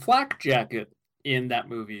wearing a flak jacket in that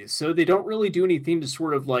movie, so they don't really do anything to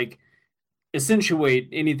sort of like accentuate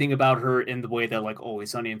anything about her in the way that like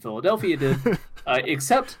Always Sunny in Philadelphia did,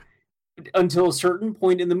 except until a certain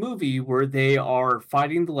point in the movie where they are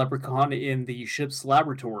fighting the Leprechaun in the ship's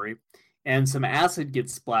laboratory, and some acid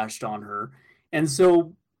gets splashed on her, and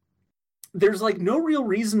so there's like no real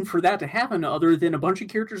reason for that to happen other than a bunch of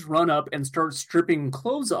characters run up and start stripping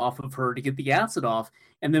clothes off of her to get the acid off,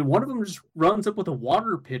 and then one of them just runs up with a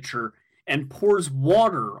water pitcher and pours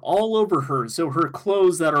water all over her so her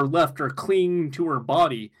clothes that are left are clinging to her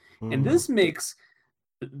body. And this makes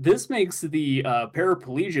the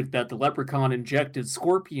paraplegic that the Leprechaun injected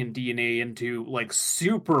scorpion DNA into like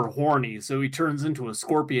super horny, so he turns into a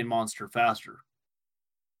scorpion monster faster.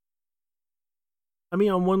 I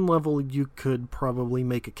mean, on one level, you could probably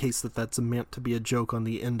make a case that that's meant to be a joke on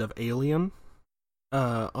the end of Alien.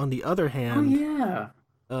 On the other hand, yeah.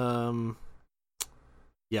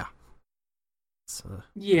 Yeah.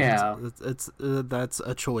 Yeah. It's that's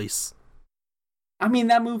a choice. I mean,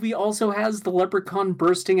 that movie also has the leprechaun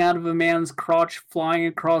bursting out of a man's crotch, flying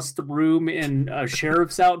across the room in a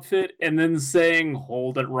sheriff's outfit, and then saying,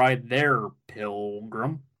 "Hold it right there,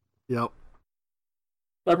 pilgrim." Yep.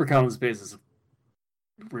 Leprechaun in Space is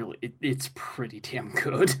really, it's pretty damn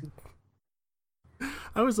good.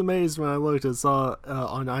 I was amazed when I looked and saw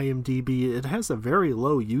on IMDb it has a very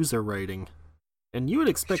low user rating. And you would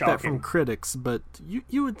expect that from Shocking. critics, but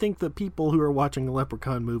you would think that people who are watching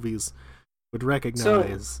Leprechaun movies would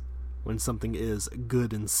recognize when something is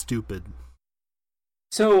good and stupid.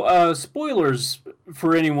 So, spoilers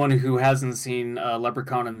for anyone who hasn't seen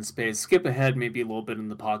Leprechaun in Space. Skip ahead maybe a little bit in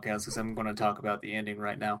the podcast because I'm going to talk about the ending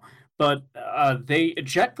right now. but they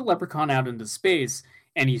eject the Leprechaun out into space,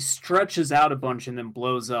 and he stretches out a bunch and then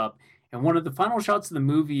blows up. And one of the final shots of the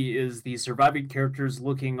movie is the surviving characters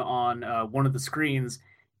looking on one of the screens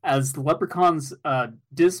as the Leprechaun's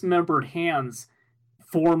dismembered hands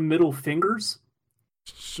form middle fingers.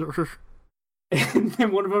 Sure. And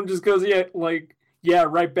then one of them just goes, yeah, like, yeah,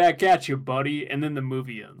 right back at you, buddy. And then the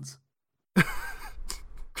movie ends.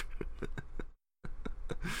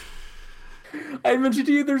 I mentioned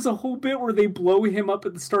to you there's a whole bit where they blow him up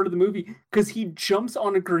at the start of the movie because he jumps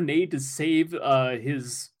on a grenade to save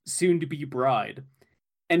his soon-to-be bride.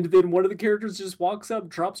 And then one of the characters just walks up,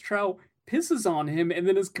 drops trow, pisses on him, and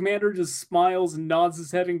then his commander just smiles and nods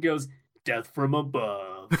his head and goes, "Death from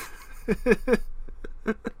above."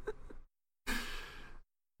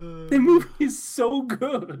 The movie is so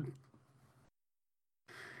good.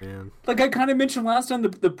 Man. Like I kind of mentioned last time,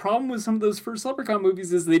 the problem with some of those first Leprechaun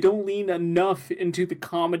movies is they don't lean enough into the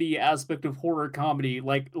comedy aspect of horror comedy.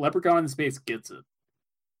 Like Leprechaun in Space gets it.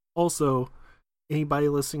 Also, anybody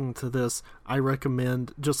listening to this, I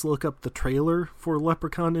recommend just look up the trailer for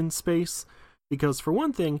Leprechaun in Space, because for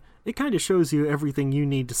one thing, it kind of shows you everything you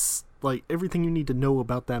need to know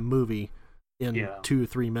about that movie in 2 or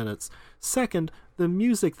 3 minutes. Second, the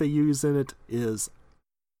music they use in it is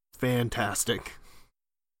fantastic.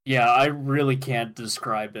 Yeah, I really can't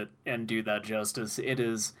describe it and do that justice. It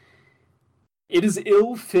is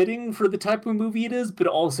ill-fitting for the type of movie it is, but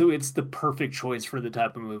also it's the perfect choice for the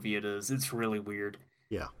type of movie it is. It's really weird.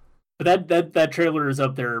 Yeah. But that trailer is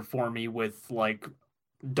up there for me with, like,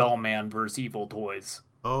 Doll Man vs. Evil Toys.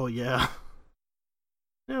 Oh, yeah.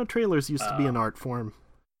 Trailers used to be an art form.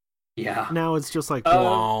 Yeah. Now it's just like,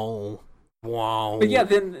 wow. But yeah,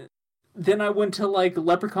 then I went to, like,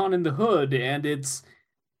 Leprechaun in the Hood, and it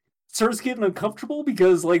starts getting uncomfortable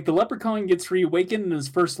because, like, the Leprechaun gets reawakened and his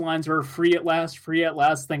first lines are free at last,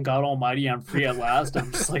 thank God Almighty, I'm free at last. I'm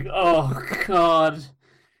just like, oh, God.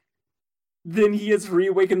 Then he gets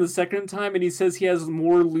reawakened the second time and he says he has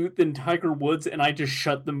more loot than Tiger Woods, and I just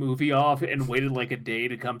shut the movie off and waited like a day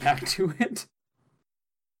to come back to it.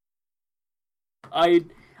 I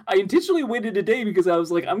intentionally waited a day because I was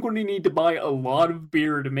like, I'm going to need to buy a lot of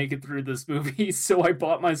beer to make it through this movie, so I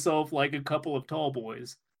bought myself, like, a couple of tall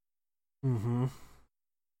boys. Mm-hmm.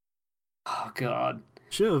 Oh, God.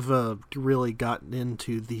 Should have really gotten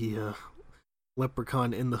into the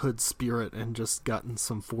Leprechaun in the Hood spirit and just gotten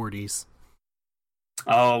some 40s.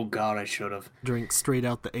 Oh, God, I should have. Drink straight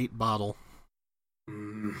out the 8 bottle.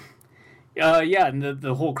 Yeah, and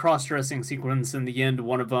the whole cross-dressing sequence in the end,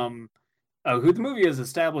 one of them, who the movie has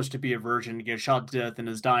established to be a virgin, gets shot to death, and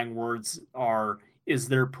his dying words are, "Is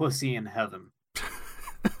there pussy in heaven?"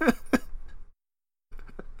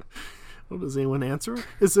 Well, does anyone answer?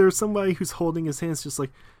 Is there somebody who's holding his hands just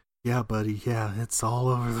like, yeah, buddy, yeah, it's all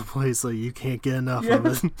over the place, like you can't get enough of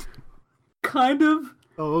it? Kind of.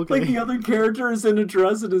 Oh, okay. Like the other character is in a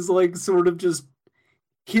dress and is like sort of just,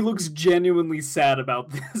 he looks genuinely sad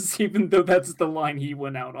about this, even though that's the line he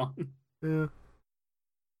went out on. Yeah.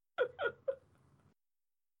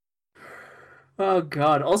 Oh,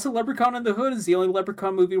 God. Also, Leprechaun in the Hood is the only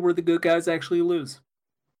Leprechaun movie where the good guys actually lose.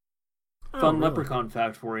 Fun really? Leprechaun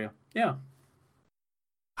fact for you. Yeah.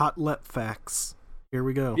 Hot Lep facts. Here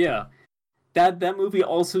we go. Yeah. That movie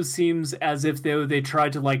also seems as if they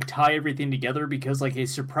tried to, like, tie everything together because, like, a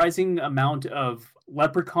surprising amount of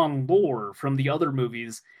Leprechaun lore from the other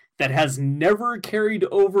movies that has never carried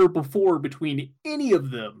over before between any of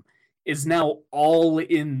them is now all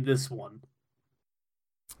in this one.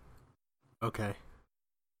 Okay.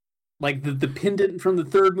 Like, the pendant from the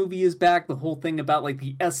third movie is back. The whole thing about, like,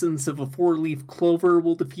 the essence of a 4-leaf clover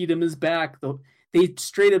will defeat him is back. They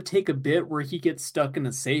straight up take a bit where he gets stuck in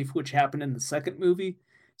a safe, which happened in the second movie.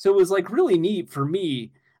 So it was, like, really neat for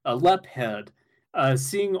me, a Lep head,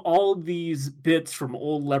 seeing all these bits from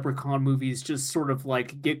old Leprechaun movies just sort of,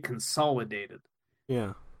 like, get consolidated.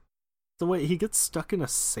 Yeah. So wait, he gets stuck in a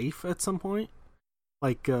safe at some point?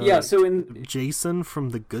 Like, yeah, so in Jason from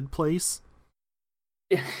The Good Place?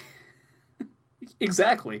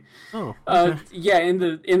 Exactly. Oh, okay. Yeah, in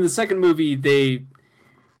the second movie, they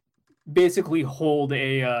basically hold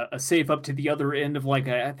a safe up to the other end of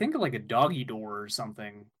I think like a doggy door or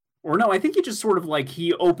something. Or no, I think he just sort of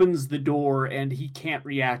he opens the door and he can't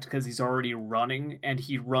react because he's already running, and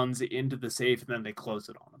he runs into the safe and then they close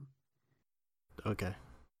it on him. Okay.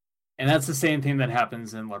 And that's the same thing that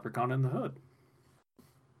happens in Leprechaun in the Hood.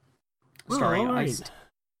 Starring Iced.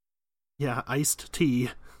 Yeah, iced tea.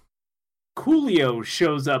 Coolio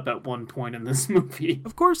shows up at one point in this movie.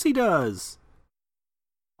 Of course he does.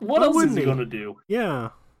 What else is he gonna do? Yeah.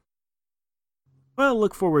 Well,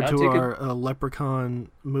 look forward Gotta to take our Leprechaun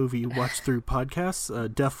movie watch through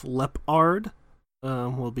podcasts. Def Lepard.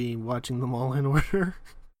 We'll be watching them all in order.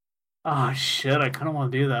 Oh shit! I kind of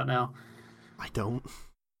want to do that now. I don't.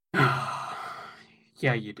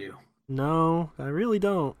 Yeah, you do. No, I really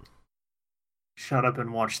don't. Shut up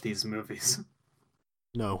and watch these movies.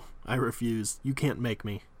 No, I refuse. You can't make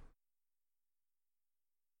me.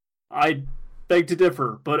 I beg to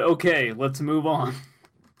differ, but okay, let's move on.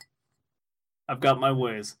 I've got my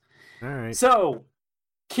ways. All right. So,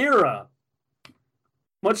 Kira,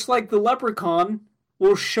 much like the leprechaun,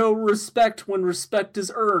 will show respect when respect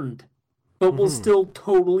is earned, but will still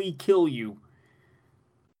totally kill you.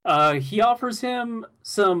 He offers him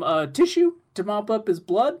some tissue to mop up his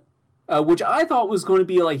blood, which I thought was going to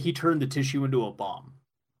be like he turned the tissue into a bomb.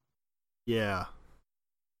 Yeah.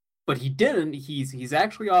 But he didn't. He's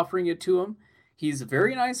actually offering it to him. He's a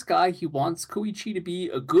very nice guy. He wants Koichi to be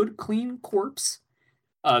a good, clean corpse,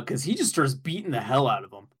 because he just starts beating the hell out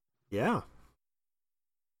of him. Yeah.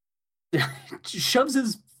 Shoves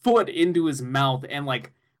his foot into his mouth and,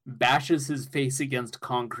 like, bashes his face against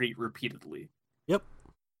concrete repeatedly. Yep.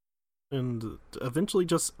 And eventually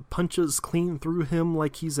just punches clean through him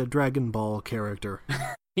like he's a Dragon Ball character.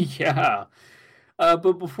 Yeah.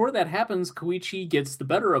 But before that happens, Koichi gets the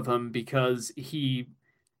better of him because he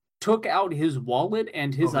took out his wallet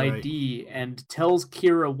and his ID and tells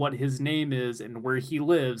Kira what his name is and where he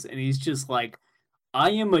lives, and he's just like,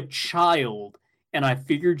 I am a child, and I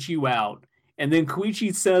figured you out. And then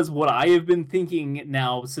Koichi says what I have been thinking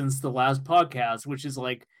now since the last podcast, which is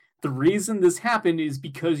like, the reason this happened is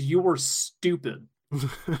because you were stupid.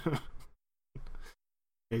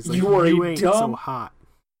 He's like, you ain't dumb... so hot.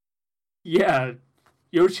 Yeah.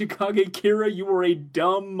 Yoshikage Kira, you were a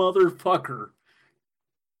dumb motherfucker.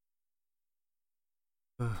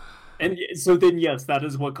 And so then, yes, that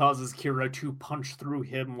is what causes Kira to punch through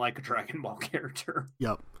him like a Dragon Ball character.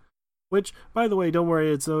 Yep. Which, by the way, don't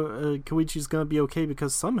worry, it's Koichi's gonna be okay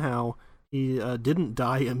because somehow he didn't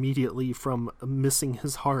die immediately from missing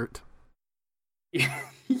his heart.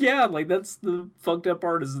 Yeah, like that's the fucked up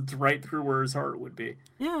part, is it's right through where his heart would be.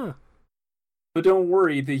 Yeah. But don't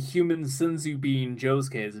worry, the human Senzu being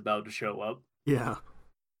Josuke is about to show up. Yeah.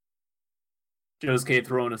 Josuke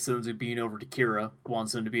throwing a Senzu bean over to Kira,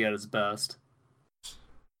 wants him to be at his best.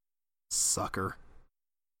 Sucker.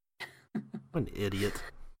 What an idiot.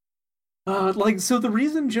 So the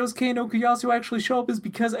reason Josuke and Okuyasu actually show up is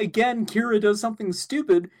because, again, Kira does something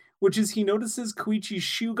stupid, which is he notices Koichi's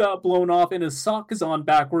shoe got blown off and his sock is on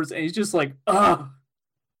backwards, and he's just like, ugh,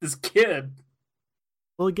 this kid.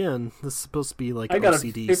 Well, again, this is supposed to be like I gotta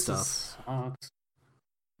OCD fix stuff.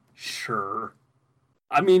 Sure.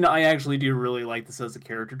 I mean, I actually do really like this as a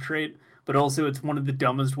character trait, but also it's one of the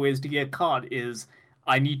dumbest ways to get caught is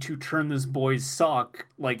I need to turn this boy's sock,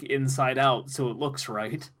 like, inside out so it looks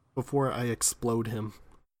right. Before I explode him.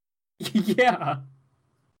 Yeah.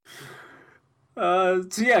 So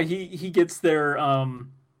yeah, he gets there, or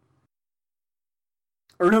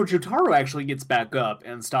no, Jotaro actually gets back up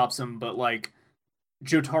and stops him, but, like,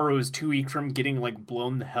 Jotaro is too weak from getting, like,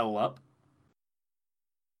 blown the hell up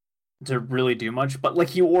to really do much, but, like,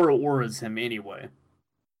 he auras him anyway.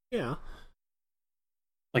 Yeah.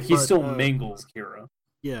 Like, he still mangles Kira.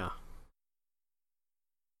 Yeah.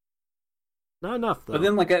 Not enough, though. But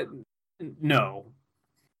then, like, no.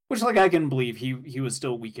 Which, like, I can believe he was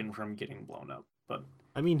still weakened from getting blown up. But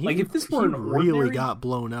I mean, like, if this were an really ordinary... got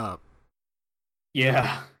blown up.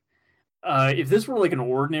 Yeah. If this were, like, an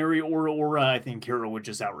ordinary aura, I think Kira would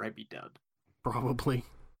just outright be dead. Probably.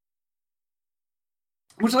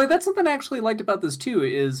 Which, like, that's something I actually liked about this, too,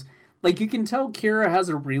 is, like, you can tell Kira has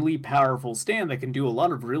a really powerful stand that can do a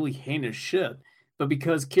lot of really heinous shit. But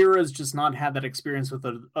because Kira's just not had that experience with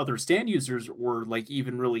other stand users or, like,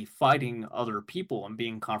 even really fighting other people and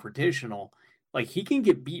being confrontational, like, he can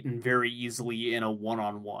get beaten very easily in a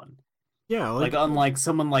one-on-one. Yeah. Like, unlike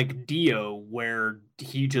someone like Dio, where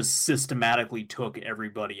he just systematically took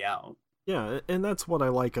everybody out. Yeah, and that's what I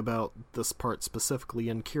like about this part specifically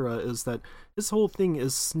in Kira, is that his whole thing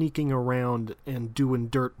is sneaking around and doing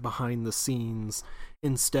dirt behind the scenes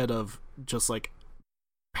instead of just, like,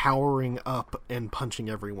 powering up and punching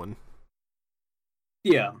everyone.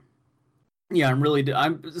 Yeah. Yeah,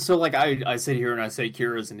 I'm so, like, I sit here and I say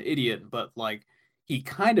Kira's an idiot, but, like, he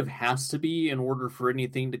kind of has to be in order for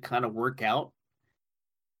anything to kind of work out.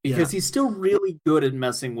 Because he's still really good at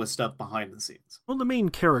messing with stuff behind the scenes. Well, the main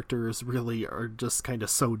characters really are just kind of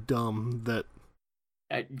so dumb that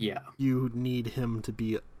yeah, you need him to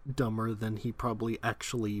be dumber than he probably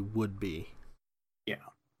actually would be. Yeah.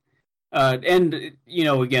 And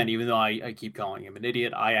again, even though I keep calling him an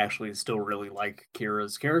idiot, I actually still really like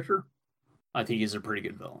Kira's character. I think he's a pretty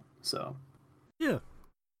good villain. So Yeah.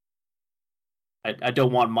 I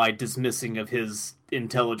don't want my dismissing of his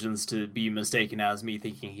intelligence to be mistaken as me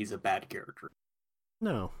thinking he's a bad character.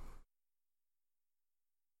 No.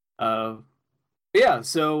 Yeah,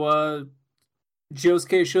 so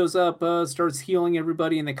Josuke shows up, starts healing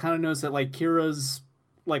everybody, and they kind of notice that like Kira's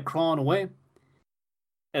like crawling away.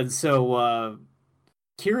 And so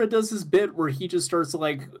Kira does this bit where he just starts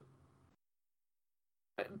like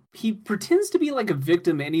he pretends to be like a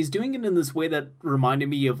victim, and he's doing it in this way that reminded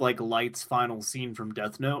me of like Light's final scene from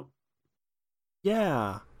Death Note.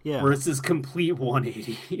 Yeah. Yeah. Where it's this complete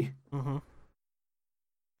 180. Mm-hmm.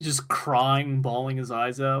 Just crying, bawling his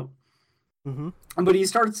eyes out. Mm-hmm. But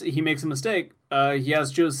he makes a mistake. He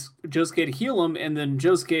asks Josuke to heal him, and then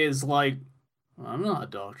Josuke is like, I'm not a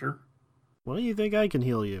doctor. Why do you think I can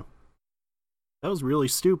heal you? That was really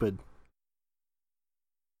stupid.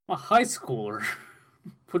 I'm a high schooler.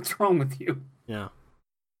 What's wrong with you? Yeah.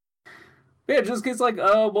 But yeah, Josuke's like,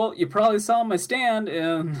 well, you probably saw my stand,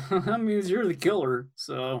 and that means you're the killer,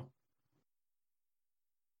 so...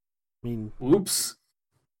 I mean... Oops.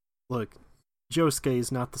 Look, Josuke's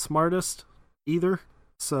not the smartest either,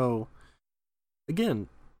 so... Again,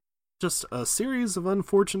 just a series of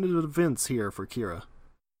unfortunate events here for Kira.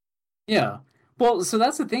 Yeah. Well, so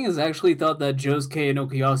that's the thing, is I actually thought that Josuke and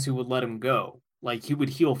Okuyasu would let him go. Like, he would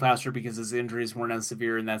heal faster because his injuries weren't as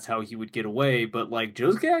severe, and that's how he would get away, but, like,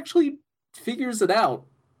 Josuke actually figures it out.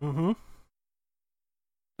 Mm-hmm.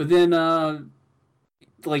 But then,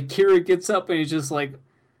 like, Kira gets up and he's just like,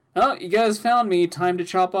 oh, you guys found me, time to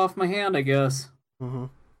chop off my hand, I guess. Mm-hmm.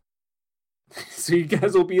 So you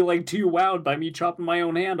guys will be, like, too wowed by me chopping my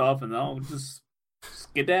own hand off, and I'll just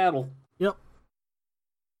skedaddle. Yep.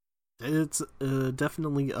 It's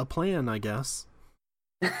definitely a plan, I guess.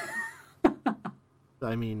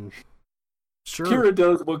 I mean, sure. Kira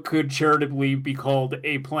does what could charitably be called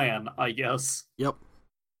a plan, I guess. Yep.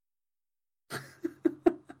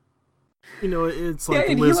 It's like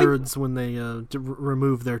Yeah, lizards when they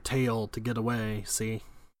remove their tail to get away, see?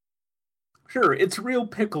 Sure, it's a real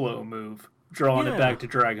Piccolo move, drawing it Yeah. back to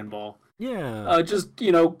Dragon Ball. Yeah. Just,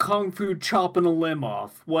 Kung Fu chopping a limb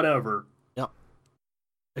off, whatever. Yep.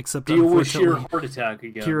 Except Deal with sheer unfortunately, heart attack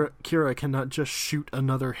again. Kira cannot just shoot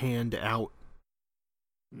another hand out.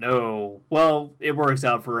 No. Well, it works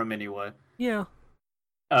out for him anyway. Yeah.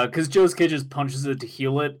 Because Josuke just punches it to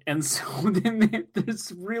heal it, and so then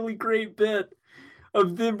this really great bit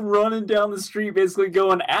of them running down the street, basically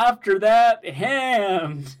going, after that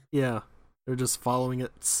hand! Yeah. They're just following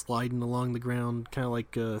it, sliding along the ground, kind of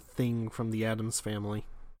like a thing from the Addams Family.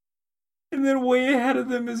 And then way ahead of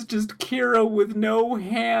them is just Kira with no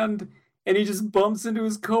hand, and he just bumps into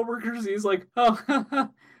his coworkers, and he's like,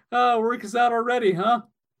 work is out already, huh?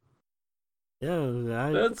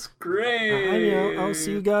 Yeah, That's great. I'll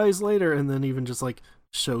see you guys later, and then even just like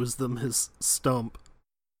shows them his stump,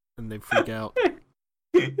 and they freak out.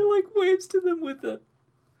 He like waves to them with it.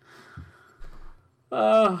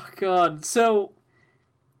 Oh god. So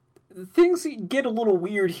things get a little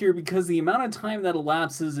weird here because the amount of time that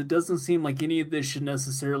elapses, it doesn't seem like any of this should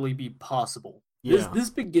necessarily be possible. Yeah.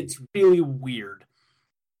 This bit gets really weird.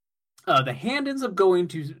 The hand ends up going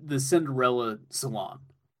to the Cinderella salon.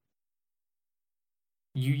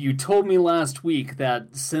 You told me last week that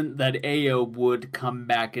Ao would come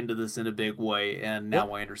back into this in a big way, and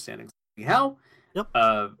now I understand exactly how. Yep.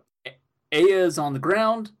 Aya is on the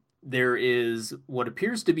ground. There is what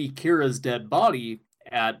appears to be Kira's dead body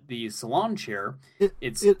at the salon chair.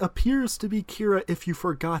 It appears to be Kira if you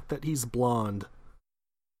forgot that he's blonde,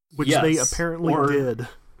 which they apparently did.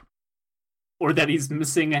 Or that he's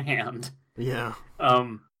missing a hand. Yeah.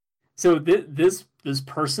 So this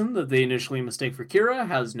person that they initially mistake for Kira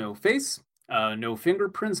has no face, no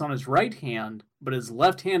fingerprints on his right hand, but his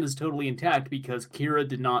left hand is totally intact because Kira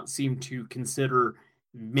did not seem to consider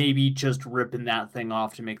maybe just ripping that thing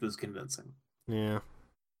off to make this convincing. Yeah.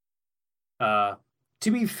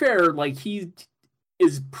 To be fair, like, he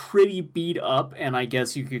is pretty beat up, and I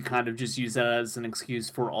guess you could kind of just use that as an excuse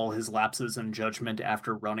for all his lapses in judgment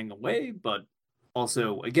after running away, but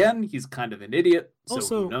also, again, he's kind of an idiot, so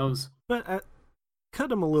Also, who knows? But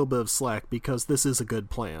cut him a little bit of slack because this is a good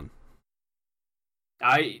plan.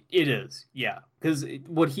 It is, yeah. Because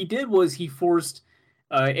what he did was he forced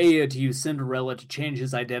Aya to use Cinderella to change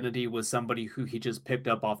his identity with somebody who he just picked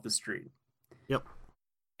up off the street. Yep.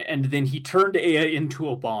 And then he turned Aya into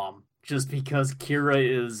a bomb just because Kira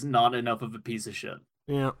is not enough of a piece of shit.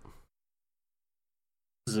 Yeah.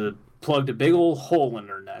 Plugged a big old hole in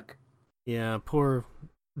her neck. Yeah, poor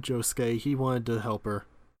Josuke. He wanted to help her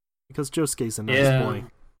because Josuke's a nice boy.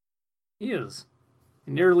 He is.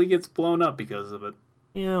 He nearly gets blown up because of it.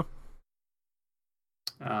 Yeah.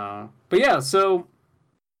 But yeah, so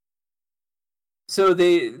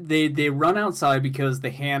they run outside because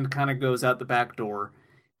the hand kind of goes out the back door,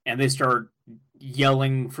 and they start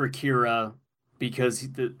yelling for Kira because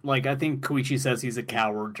I think Koichi says he's a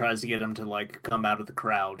coward, tries to get him to like come out of the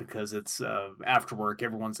crowd because it's after work,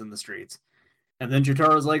 everyone's in the streets, and then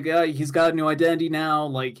Jotaro's like, yeah, he's got a new identity now,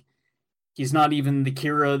 like he's not even the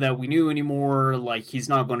Kira that we knew anymore, like he's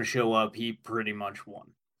not going to show up. He pretty much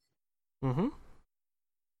won. Mm-hmm.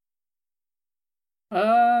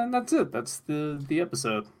 That's it. That's the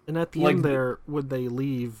episode. And at the end there, when they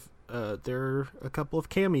leave, there are a couple of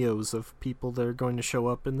cameos of people that are going to show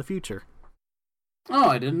up in the future. Oh,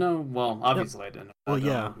 I didn't know. Well, obviously I didn't know. Well,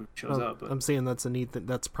 yeah. Who shows up, but... I'm saying that's a neat thing.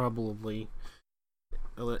 That's probably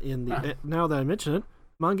in the now that I mention it,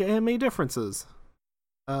 manga anime differences.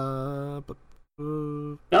 None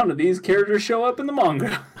of these characters show up in the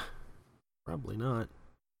manga. Probably not.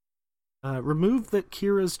 Remove that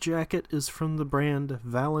Kira's jacket is from the brand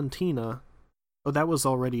Valentina. Oh, that was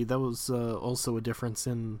also a difference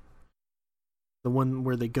in the one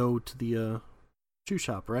where they go to the shoe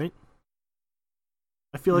shop, right?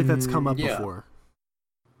 I feel like that's come up before.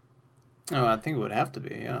 Oh, I think it would have to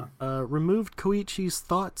be, yeah. Removed Koichi's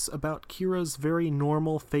thoughts about Kira's very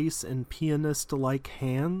normal face and pianist-like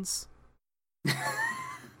hands. Is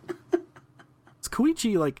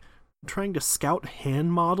Koichi, like, trying to scout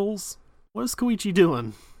hand models? What is Koichi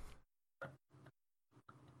doing?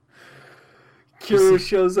 Kira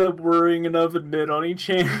shows up wearing an oven mitt on each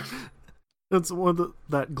hand. That's one of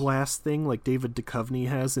that glass thing like David Duchovny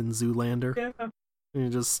has in Zoolander. Yeah. And he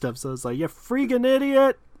just steps up, like, you freaking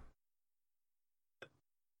idiot!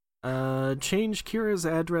 Change Kira's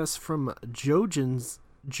address from Jozenji,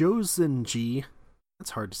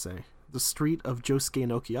 that's hard to say, the street of Josuke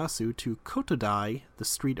and Okuyasu, to Kotodai, the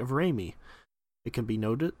street of Reimi. It can be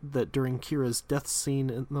noted that during Kira's death scene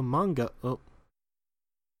in the manga... Oh.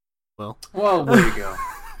 Well, there you go.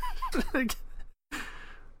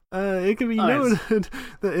 It can be noted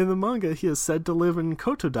that in the manga he is said to live in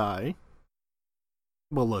Kotodai.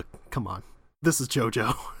 Well, look, come on. This is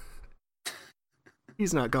JoJo.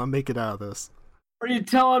 He's not gonna make it out of this. Are you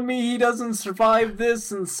telling me he doesn't survive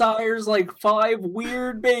this and sires like 5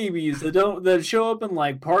 weird babies that show up in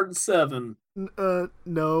like part 7?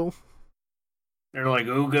 No. They're like,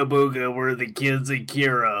 ooga booga, we're the kids of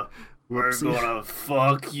Kira. We're gonna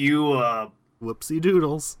fuck you up. Whoopsie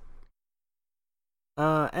doodles.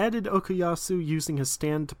 Added Okuyasu using his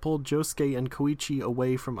stand to pull Josuke and Koichi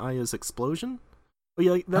away from Aya's explosion. Oh,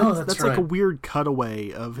 yeah, that's right. Like a weird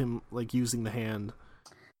cutaway of him like using the hand.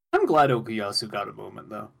 I'm glad Okuyasu got a moment,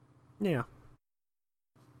 though. Yeah.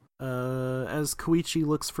 As Koichi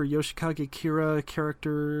looks for Yoshikage Kira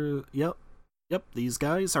character... Yep, these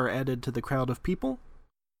guys are added to the crowd of people.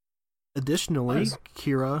 Additionally, nice.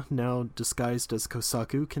 Kira, now disguised as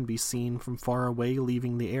Kosaku, can be seen from far away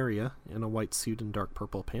leaving the area in a white suit and dark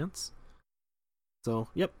purple pants. So,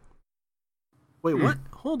 yep. Wait, what?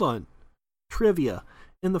 Hold on. Trivia.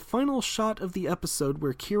 In the final shot of the episode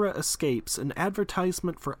where Kira escapes, an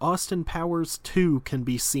advertisement for Austin Powers 2 can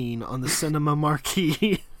be seen on the cinema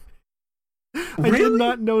marquee. Really? I did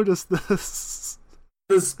not notice this.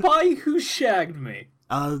 The Spy Who Shagged Me.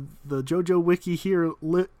 The JoJo Wiki here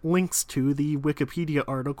links to the Wikipedia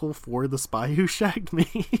article for The Spy Who Shagged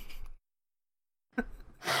Me.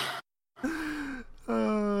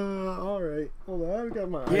 Alright. Hold on, I've got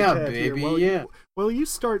my iPad baby, here. While you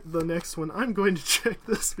start the next one, I'm going to check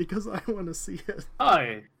this because I want to see it.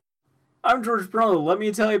 Hi, I'm George Brunello. Let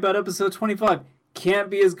me tell you about episode 25. Can't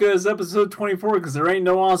be as good as episode 24 because there ain't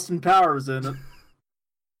no Austin Powers in it.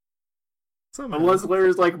 Unless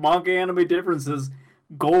there's like manga anime differences.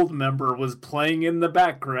 Goldmember was playing in the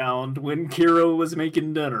background when Kira was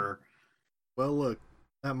making dinner. Well, look,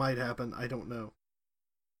 that might happen. I don't know.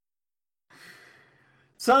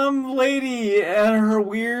 Some lady and her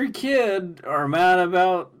weird kid are mad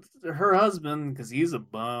about her husband because he's a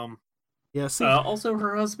bum. Yeah, see. Also,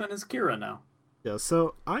 her husband is Kira now. Yeah,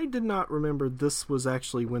 so I did not remember this was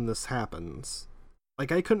actually when this happens.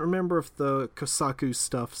 Like, I couldn't remember if the Kosaku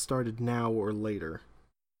stuff started now or later.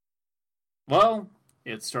 Well,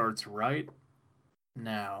 it starts right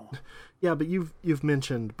now. Yeah, but you've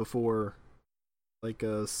mentioned before, like,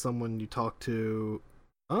 someone you talked to...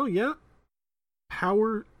 Oh, yeah.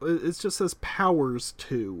 It just says Powers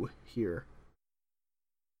 2 here.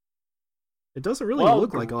 It doesn't really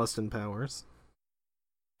look like Austin Powers.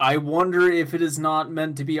 I wonder if it is not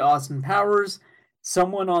meant to be Austin Powers,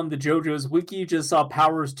 someone on the JoJo's wiki just saw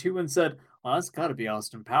Powers 2 and said, well, that's gotta be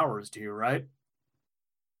Austin Powers 2, right?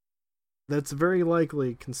 That's very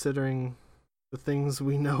likely, considering the things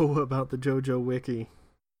we know about the JoJo wiki.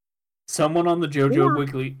 Someone on the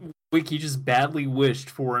JoJo wiki just badly wished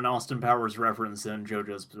for an Austin Powers reference in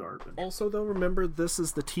JoJo's Bizarre Adventure. Also, though, remember, this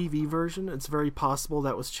is the TV version. It's very possible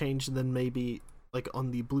that was changed, and then maybe, like,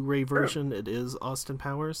 on the Blu-ray version, it is Austin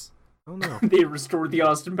Powers. I don't know. They restored the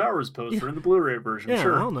Austin Powers poster in the Blu-ray version, Yeah,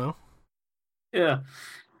 sure. I don't know. Yeah.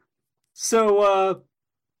 So,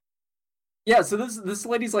 so this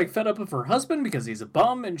lady's, like, fed up with her husband because he's a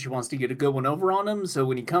bum, and she wants to get a good one over on him, so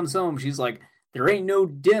when he comes home, she's like, there ain't no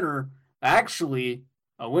dinner. Actually,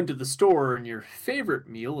 I went to the store, and your favorite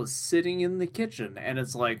meal is sitting in the kitchen, and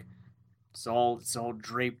it's like, it's all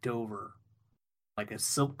draped over, like a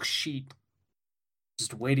silk sheet,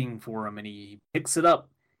 just waiting for him, and he picks it up.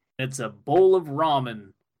 It's a bowl of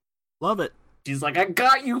ramen. Love it. She's like, I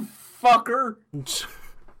got you, fucker!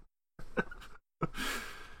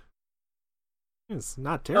 It's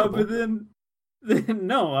not terrible. But then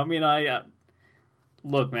no, I mean,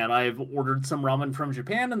 look, man, I've ordered some ramen from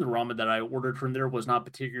Japan, and the ramen that I ordered from there was not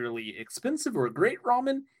particularly expensive or great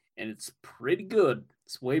ramen, and it's pretty good.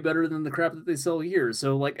 It's way better than the crap that they sell here.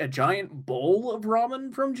 So, like, a giant bowl of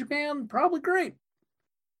ramen from Japan, probably great.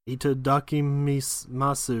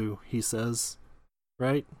 Itadakimasu, he says.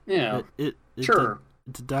 Right? Yeah. Sure.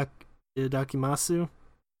 Itadakimasu? Is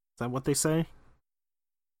that what they say?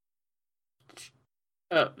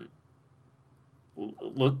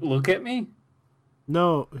 Look at me?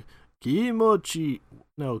 No. Kimochi.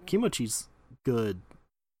 No, kimochi's good.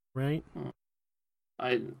 Right?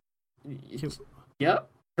 Yeah.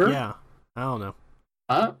 Sure. Yeah. I don't know.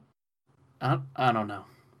 I don't know.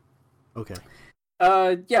 Okay.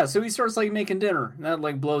 So he starts, like, making dinner, and that,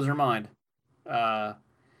 like, blows her mind.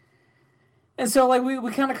 And so, like, we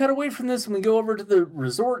kind of cut away from this, and we go over to the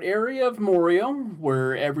resort area of Morio,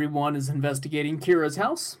 where everyone is investigating Kira's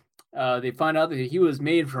house. They find out that he was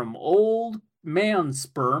made from old man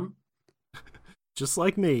sperm. Just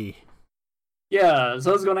like me. Yeah,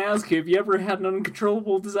 so I was going to ask you, have you ever had an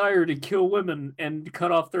uncontrollable desire to kill women and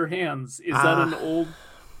cut off their hands? Is that an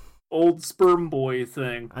old sperm boy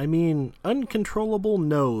thing? I mean, uncontrollable,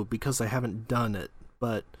 no, because I haven't done it.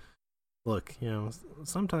 But, look,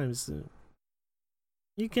 sometimes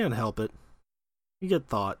you can't help it. You get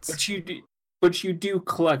thoughts. But you do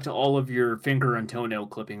collect all of your finger and toenail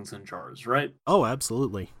clippings in jars, right? Oh,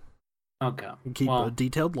 absolutely. Okay. You keep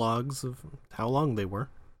detailed logs of how long they were.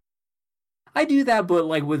 I do that, but,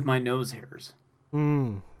 like, with my nose hairs.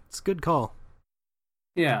 It's a good call.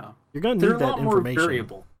 Yeah. You're going to need that information. They're a lot more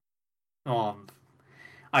variable.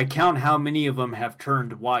 I count how many of them have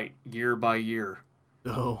turned white year by year.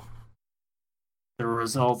 Oh. The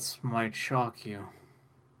results might shock you.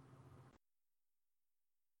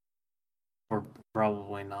 Or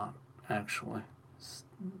probably not, actually. It's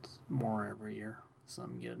more every year, so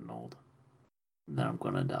I'm getting old. Then I'm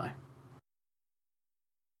gonna die.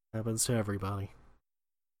 Happens to everybody.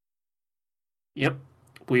 Yep.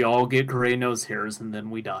 We all get gray nose hairs and then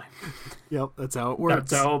we die. Yep, that's how it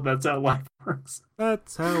works. That's how life works.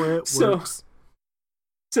 That's how it works.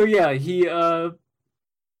 So yeah, he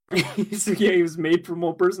was made from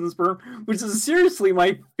one person's sperm, which is seriously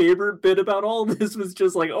my favorite bit about all this was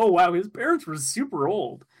just like, oh wow, his parents were super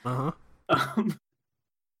old.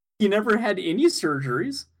 He never had any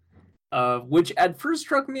surgeries, which at first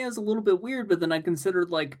struck me as a little bit weird, but then I considered,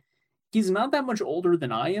 like, he's not that much older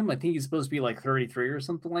than I am. I think he's supposed to be like 33 or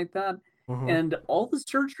something like that. And all the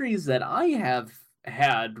surgeries that I have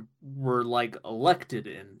had were, like, elected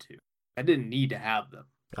into. I didn't need to have them.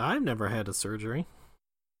 I've never had a surgery.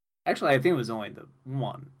 Actually, I think it was only the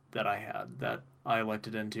one that I had that I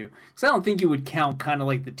elected into. Because I don't think you would count kind of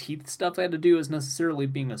like the teeth stuff I had to do as necessarily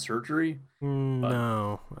being a surgery.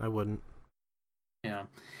 No, I wouldn't. Yeah.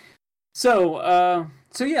 So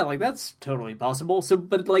yeah, like, that's totally possible. So,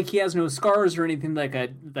 but, like, he has no scars or anything that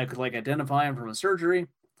could like identify him from a surgery.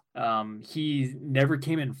 He never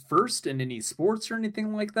came in first in any sports or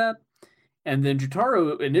anything like that. And then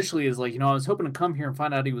Jotaro initially is like, I was hoping to come here and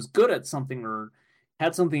find out he was good at something or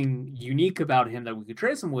had something unique about him that we could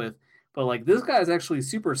trace him with. But, like, this guy is actually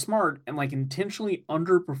super smart and, like, intentionally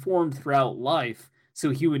underperformed throughout life, so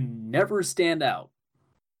he would never stand out.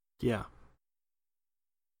 Yeah.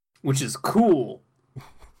 Which is cool.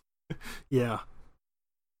 Yeah.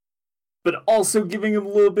 But also giving him a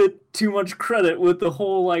little bit too much credit with the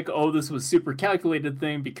whole, like, oh, this was super calculated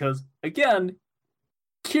thing, because, again,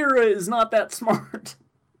 Kira is not that smart.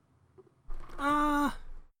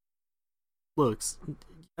 Looks.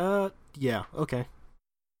 Yeah, okay.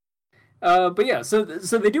 But yeah, so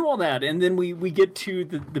they do all that, and then we get to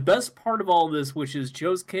the best part of all this, which is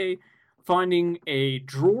Josuke finding a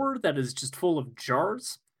drawer that is just full of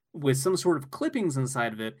jars with some sort of clippings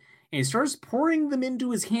inside of it, and he starts pouring them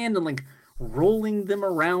into his hand and like rolling them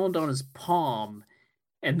around on his palm.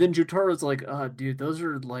 And then Jotaro's like, dude, those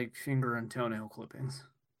are like finger and toenail clippings.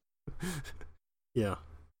 Yeah.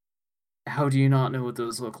 How do you not know what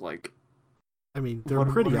those look like? I mean, they're What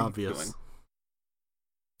are pretty you obvious. doing?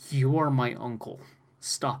 You are my uncle.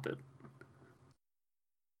 Stop it.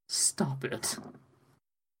 Stop it.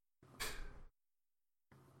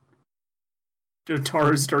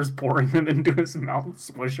 Jotaro starts pouring them into his mouth,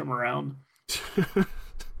 swish them around. I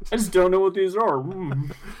just don't know what these are.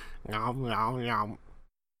 Yum, yum, yum.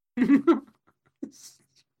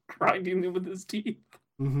 Grinding them with his teeth.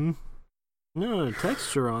 Mm-hmm. No, the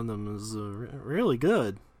texture on them is really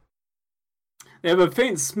good. They have a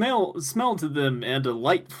faint smell to them and a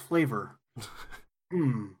light flavor.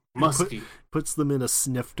 Musky. Puts them in a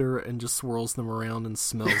snifter and just swirls them around and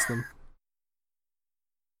smells them.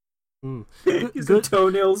 He's a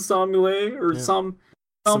toenail sommelier or sommelier.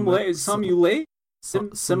 Sommelier? Sommelier?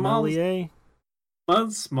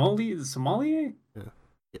 Sommelier?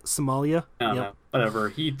 Yeah, Somalia? Yeah, whatever.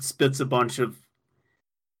 He spits a bunch of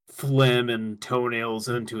phlegm and toenails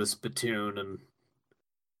into a spittoon and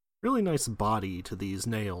really nice body to these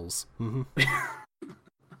nails. Mm-hmm.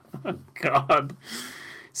 God.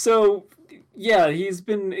 So yeah, he's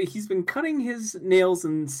been cutting his nails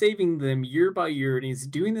and saving them year by year, and he's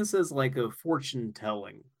doing this as like a fortune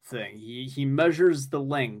telling thing. He measures the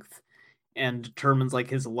length and determines like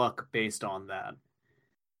his luck based on that.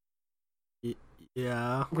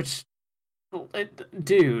 Yeah. Which,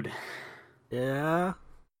 dude. Yeah.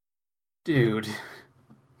 Dude.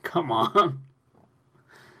 Come on.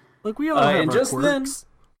 Look, we all have and our just quirks. then,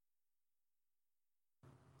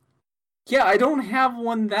 yeah, I don't have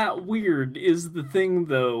one that weird, is the thing,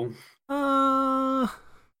 though.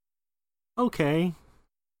 Okay.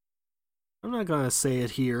 I'm not gonna say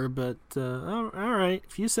it here, but, alright,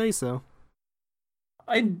 if you say so.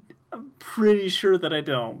 I'm pretty sure that I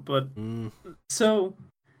don't, but... So,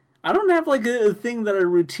 I don't have, like, a thing that I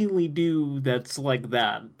routinely do that's like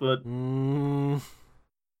that, but...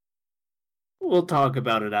 We'll talk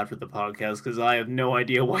about it after the podcast, because I have no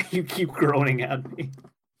idea why you keep groaning at me.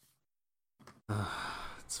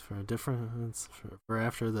 It's for a different... It's for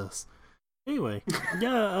after this. Anyway,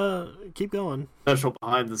 yeah, keep going. Special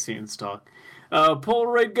behind-the-scenes talk.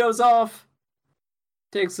 Polaroid goes off,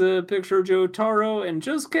 takes a picture of Jotaro and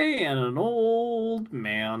Josuke and an old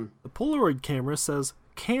man. The Polaroid camera says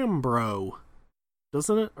Cam Bro,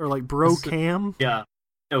 doesn't it? Or like Bro Cam? Yeah.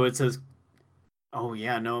 No, it says... Oh,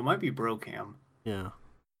 yeah, no, it might be Brocam. Yeah.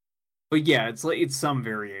 But yeah, it's some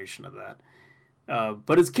variation of that.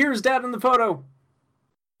 But it's Kira's dad in the photo.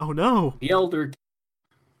 Oh, no. The elder...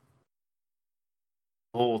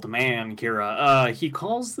 Old man, Kira. He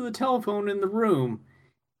calls to the telephone in the room,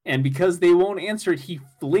 and because they won't answer it, he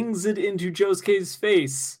flings it into Josuke's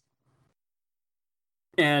face.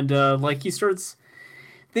 And, like, he starts...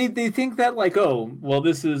 They think that, like, oh, well,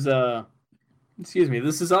 this is,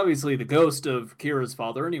 this is obviously the ghost of Kira's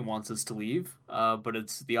father, and he wants us to leave. But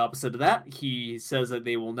it's the opposite of that. He says that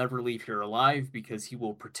they will never leave here alive because he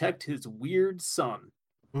will protect his weird son.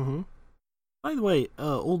 Mm-hmm. By the way,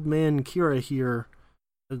 old man Kira here,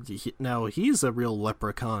 now he's a real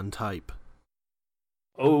leprechaun type.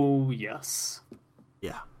 Oh, yes.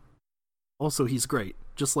 Yeah. Also, he's great,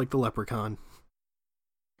 just like the leprechaun.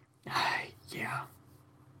 Yeah.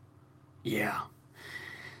 Yeah.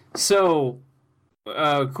 So...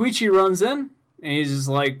 Koichi runs in, and he's just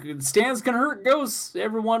like, stands can hurt ghosts.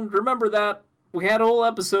 Everyone remember that. We had a whole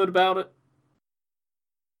episode about it.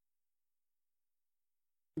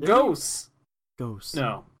 Ghosts. Ghosts.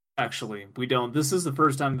 No, actually, we don't. This is the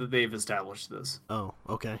first time that they've established this. Oh,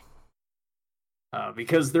 okay.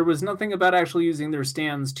 Because there was nothing about actually using their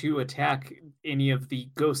stands to attack any of the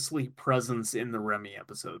ghostly presence in the Remy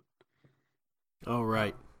episode. Oh,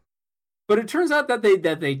 right. But it turns out that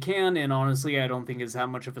they can, and honestly, I don't think it's that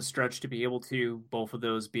much of a stretch to be able to, both of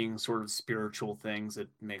those being sort of spiritual things. It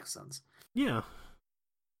makes sense. Yeah.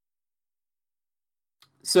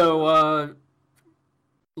 So,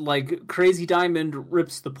 like, Crazy Diamond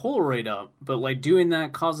rips the Polaroid up, but, like, doing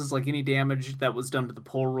that causes, like, any damage that was done to the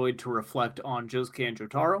Polaroid to reflect on Josuke and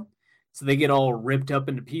Jotaro. So they get all ripped up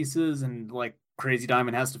into pieces, and, like, Crazy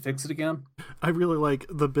Diamond has to fix it again. I really like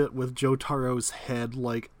the bit with Jotaro's head,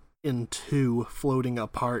 like, in two, floating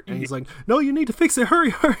apart, and he's like, no, you need to fix it,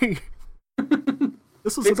 hurry!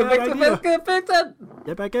 This was a bad idea. Fix it!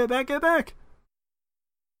 Get back.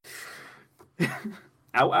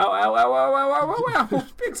 Ow, ow, ow, ow, ow, ow, ow, ow, ow.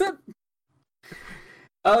 Fix it.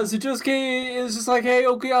 So Josuke is just like, hey,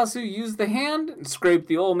 Okuyasu, use the hand and scrape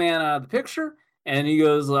the old man out of the picture. And he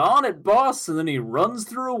goes, on it, boss. And then he runs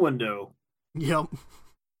through a window. Yep.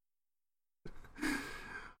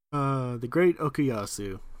 The great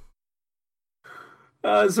Okuyasu.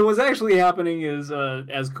 So what's actually happening is,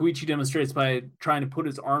 as Koichi demonstrates by trying to put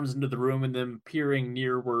his arms into the room and then peering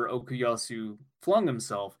near where Okuyasu flung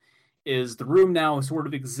himself, is the room now sort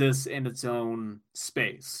of exists in its own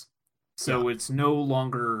space. So it's no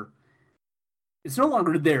longer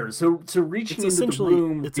there. So reaching into the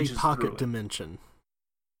room, it's a pocket dimension.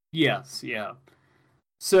 Yes, yeah.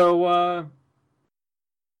 So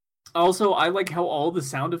also I like how all the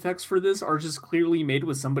sound effects for this are just clearly made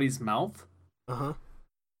with somebody's mouth. Uh-huh.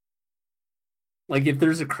 Like if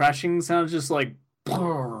there's a crashing sound, it's just like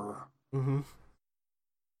mm-hmm.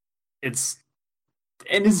 It's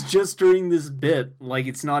just during this bit, like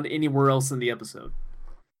it's not anywhere else in the episode.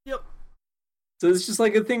 Yep. So it's just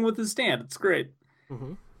like a thing with the stand. It's great.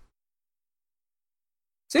 Mm-hmm.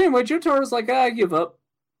 So anyway, Jotaro's like, I give up.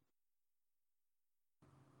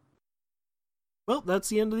 Well, that's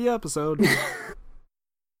the end of the episode.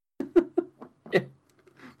 Yeah.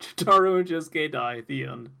 Jotaro and Josuke die at the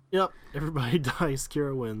end. Yep, everybody dies.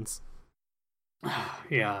 Kira wins.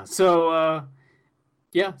 Yeah, so,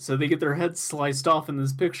 so they get their heads sliced off in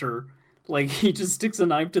this picture. Like, he just sticks a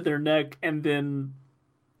knife to their neck and then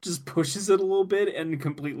just pushes it a little bit and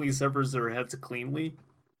completely severs their heads cleanly.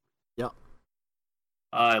 Yep.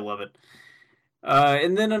 I love it.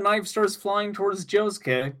 And then a knife starts flying towards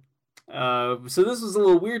Josuke. So this was a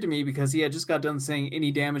little weird to me because he had just got done saying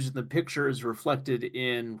any damage in the picture is reflected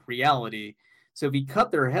in reality. So if he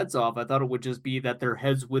cut their heads off, I thought it would just be that their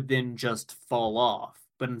heads would then just fall off.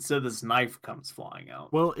 But instead, this knife comes flying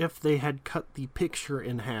out. Well, if they had cut the picture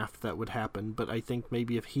in half, that would happen. But I think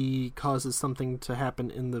maybe if he causes something to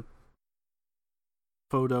happen in the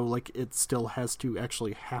photo, like it still has to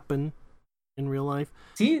actually happen in real life.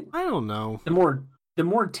 See, I don't know. The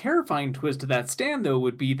more terrifying twist to that stand, though,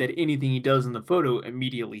 would be that anything he does in the photo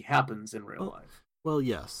immediately happens in real life. Well,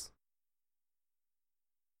 yes.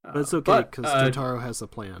 But it's okay, because Jotaro has a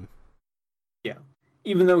plan. Yeah.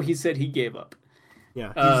 Even though he said he gave up.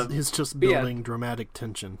 Yeah, he's just building dramatic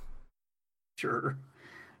tension. Sure.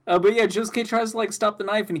 But yeah, Josuke tries to, like, stop the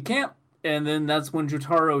knife, and he can't. And then that's when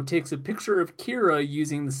Jotaro takes a picture of Kira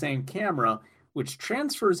using the same camera, which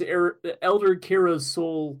transfers Elder Kira's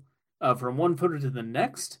soul from one photo to the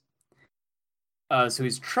next. So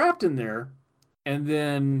he's trapped in there, and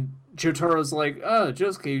then Jotaro's like,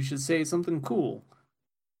 Josuke, you should say something cool.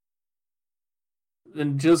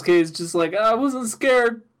 Then Josuke is just like, I wasn't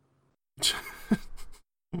scared.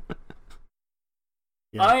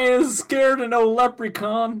 Yeah. I ain't scared of no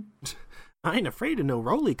leprechaun. I ain't afraid of no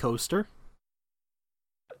roller coaster.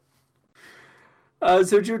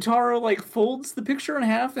 So Jotaro, like, folds the picture in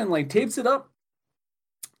half and, like, tapes it up,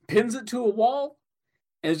 pins it to a wall,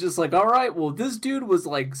 and it's just like, all right, well, this dude was,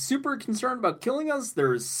 like, super concerned about killing us.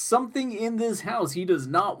 There's something in this house he does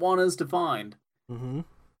not want us to find. Mm-hmm.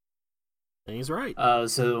 And he's right.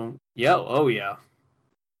 So, yeah, oh yeah.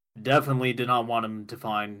 Definitely did not want him to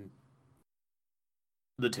find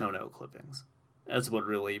the toenail clippings. That's what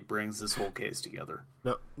really brings this whole case together.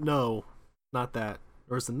 No, not that.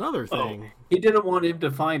 There's another thing. He didn't want him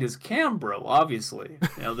to find his Cambro, obviously.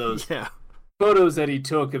 You know, those yeah. photos that he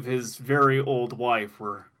took of his very old wife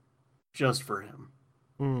were just for him.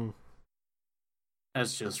 Mm.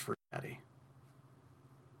 That's just for Daddy.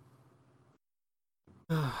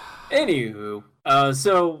 Anywho,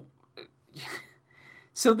 so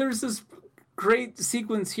there's this great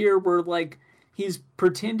sequence here where, like, he's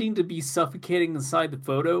pretending to be suffocating inside the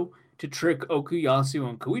photo to trick Okuyasu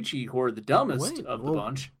and Koichi, who are the dumbest of the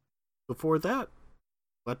bunch. Before that,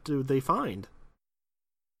 what do they find?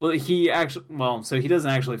 Well, he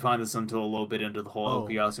doesn't actually find this until a little bit into the whole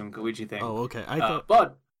Okuyasu and Koichi thing. Oh, okay. I thought,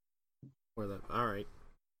 but for that, all right.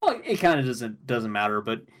 Well, it kind of doesn't matter,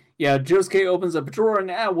 but yeah, Josuke opens up a drawer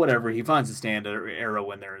and whatever, he finds a stand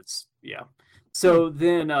arrow in there. It's So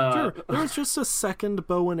then, sure. There was just a second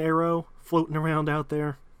bow and arrow floating around out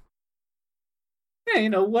there.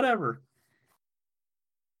 Yeah, whatever.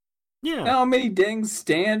 Yeah. How many dang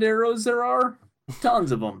stand arrows there are?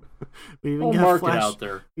 Tons of them. We even get out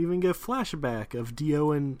there. We even get flashback of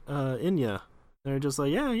Dio and Inya. They're just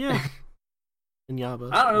like, yeah. And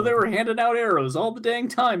Yaba. I don't know, they were handing out arrows all the dang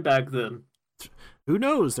time back then. Who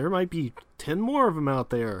knows? There might be 10 more of them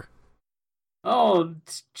out there. Oh,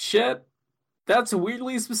 shit. That's a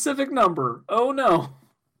weirdly specific number. Oh, no.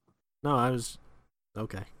 No, I was...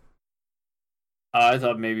 Okay. I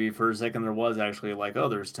thought maybe for a second there was actually like, oh,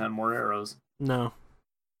 there's 10 more arrows. No.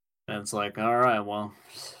 And it's like, all right, well,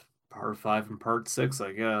 part 5 and part 6,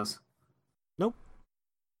 I guess. Nope.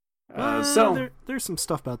 There's some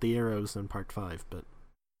stuff about the arrows in part 5, but...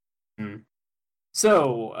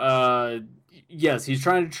 So, yes, he's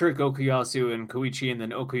trying to trick Okuyasu and Koichi, and then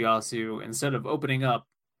Okuyasu, instead of opening up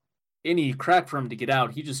any crack for him to get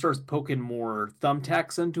out, he just starts poking more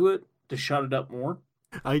thumbtacks into it to shut it up more.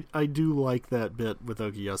 I do like that bit with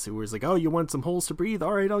Okuyasu where he's like, oh, you want some holes to breathe?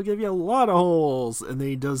 All right, I'll give you a lot of holes. And then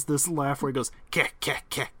he does this laugh where he goes, keh, keh,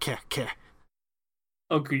 keh, keh, keh.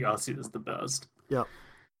 Okuyasu is the best. Yep.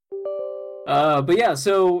 But yeah,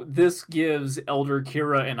 so this gives Elder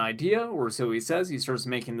Kira an idea, or so he says. He starts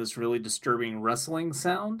making this really disturbing wrestling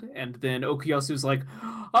sound, and then Okuyasu's like,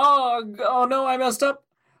 oh no, I messed up.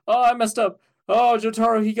 Oh,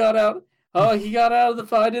 Jotaro, he got out. Oh, he got out of the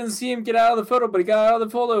photo. I didn't see him get out of the photo, but he got out of the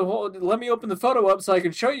photo. Let me open the photo up so I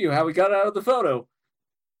can show you how he got out of the photo.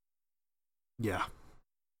 Yeah.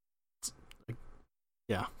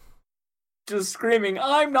 Yeah. Just screaming,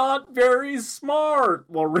 I'm not very smart,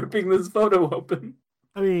 while ripping this photo open.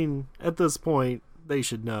 I mean, at this point, they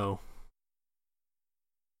should know.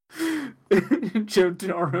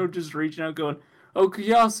 Jotaro just reaching out going,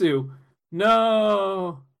 Okuyasu,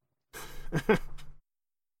 no!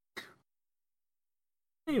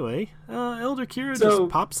 Anyway, Elder Kira just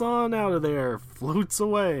pops on out of there, floats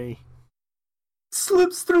away.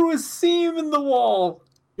 Slips through a seam in the wall.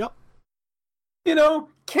 Yep. You know,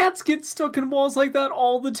 cats get stuck in walls like that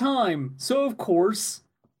all the time. So, of course...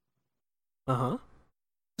 Uh-huh.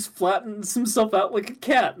 Just flattens himself out like a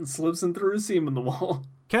cat and slips in through a seam in the wall.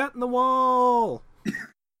 Cat in the wall!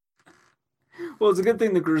 Well, it's a good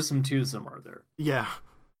thing the gruesome twosome are there. Yeah.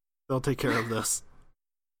 They'll take care of this.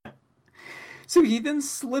 So he then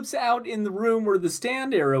slips out in the room where the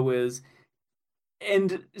stand arrow is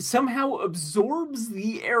and somehow absorbs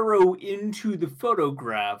the arrow into the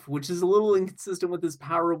photograph, which is a little inconsistent with his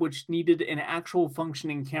power, which needed an actual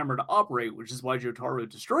functioning camera to operate, which is why Jotaro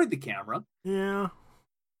destroyed the camera. Yeah.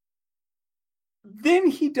 Then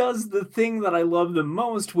he does the thing that I love the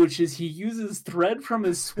most, which is he uses thread from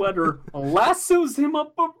his sweater, lassos him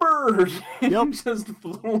up a bird, and just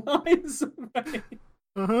flies away.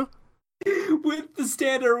 Uh-huh. With the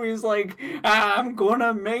stand arrow, he's like, I'm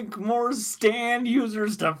gonna make more stand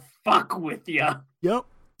users to fuck with ya. Yep.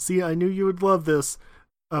 See, I knew you would love this.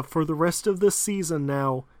 For the rest of this season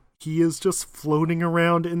now, he is just floating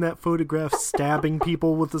around in that photograph, stabbing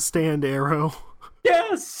people with the stand arrow.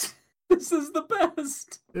 Yes! This is the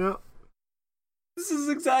best! Yeah. This is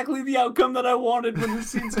exactly the outcome that I wanted when the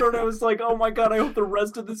scene started. I was like, oh my god, I hope the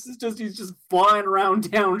rest of this is just, he's just flying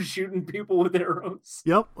around town shooting people with arrows.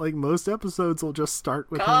 Yep, like most episodes will just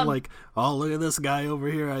start with him like, oh, look at this guy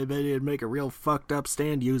over here, I bet he'd make a real fucked up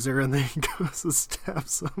stand user, and then he goes and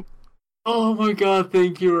stabs him. Oh my god,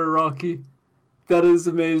 thank you, Araki. That is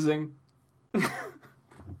amazing.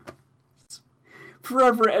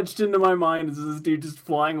 Forever etched into my mind is this dude just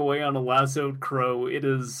flying away on a lassoed crow. It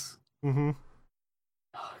is... Mm-hmm.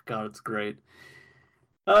 Oh, god, it's great.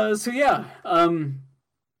 So yeah,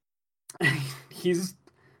 he's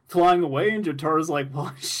flying away and Jotaro's like,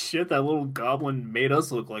 well, shit, that little goblin made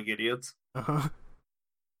us look like idiots. Uh-huh.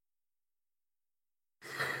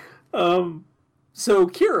 So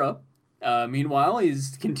Kira, meanwhile,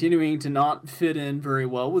 is continuing to not fit in very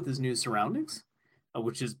well with his new surroundings,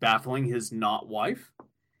 which is baffling his not wife.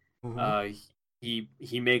 Mm-hmm.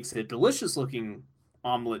 He makes a delicious looking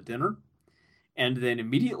omelet dinner, and then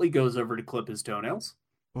immediately goes over to clip his toenails.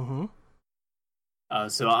 Mm-hmm.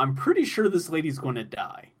 So I'm pretty sure this lady's going to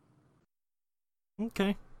die.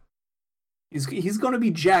 Okay. He's going to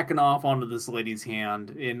be jacking off onto this lady's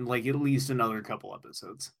hand in like at least another couple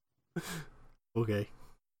episodes. Okay.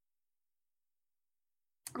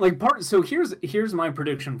 So here's my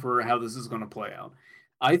prediction for how this is going to play out.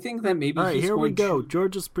 I think that maybe all right, here we go.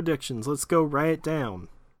 George's predictions. Let's go write it down.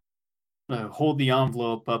 Hold the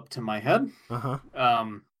envelope up to my head. Uh-huh.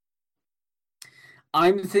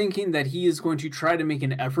 I'm thinking that he is going to try to make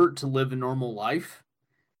an effort to live a normal life.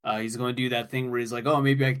 He's going to do that thing where he's like, oh,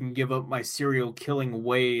 maybe I can give up my serial killing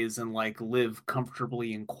ways and like live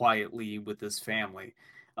comfortably and quietly with this family.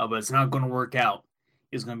 But it's not going to work out.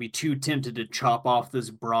 He's going to be too tempted to chop off this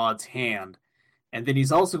broad's hand. And then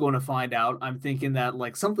he's also going to find out, I'm thinking that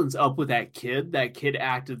like something's up with that kid. That kid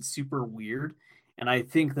acted super weird. And I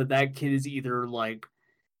think that kid is either like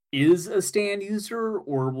is a stand user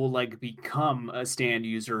or will like become a stand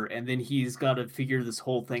user. And then he's got to figure this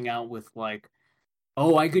whole thing out with like,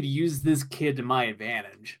 oh, I could use this kid to my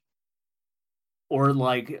advantage. Or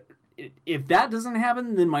like if that doesn't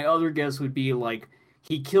happen, then my other guess would be like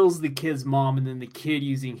he kills the kid's mom, and then the kid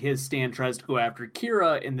using his stand tries to go after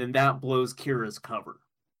Kira, and then that blows Kira's cover.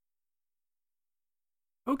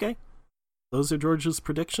 Okay. Those are George's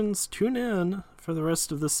predictions. Tune in for the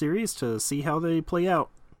rest of the series to see how they play out,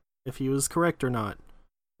 if he was correct or not.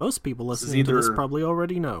 Most people listening to this probably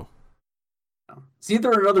already know. It's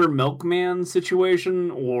either another milkman situation,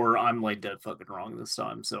 or I'm like dead fucking wrong this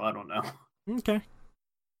time, so I don't know. Okay.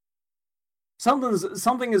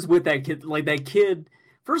 Something is with that kid. Like, that kid,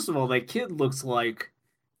 first of all, that kid looks like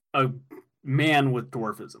a man with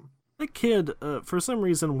dwarfism. That kid, for some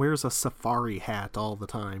reason, wears a safari hat all the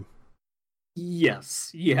time.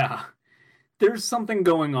 Yes, yeah. There's something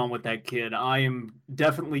going on with that kid. I am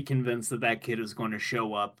definitely convinced that kid is going to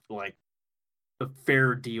show up like a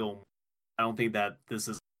fair deal. I don't think that this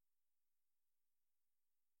is...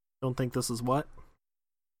 Don't think this is what?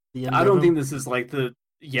 The end I of don't him? think this is like the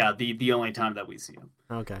only time that we see him.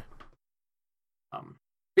 Okay.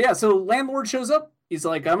 Yeah, so landlord shows up. He's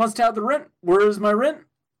like, I must have the rent. Where is my rent?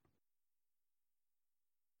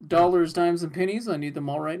 Dollars, dimes, and pennies. I need them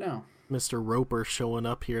all right now. Mr. Roper showing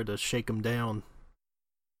up here to shake him down.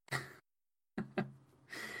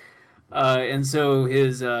 And so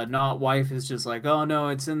his not wife is just like, oh no,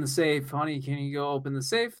 it's in the safe. Honey, can you go open the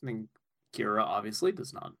safe? And then Kira obviously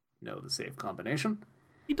does not know the safe combination.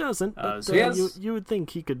 He doesn't, but so he has... you would think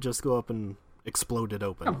he could just go up and explode it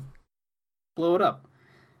open. Yeah. Blow it up.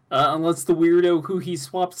 Unless the weirdo who he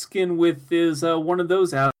swapped skin with is one of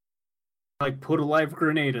those out, like put a live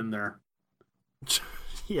grenade in there.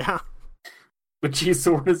 Yeah. But she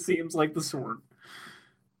sort of seems like the sort.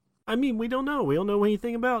 I mean, we don't know. We don't know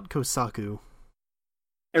anything about Kosaku.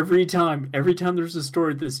 Every time there's a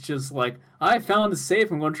story that's just like, I found a safe,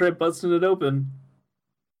 I'm going to try busting it open.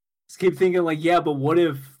 Just keep thinking like, yeah, but what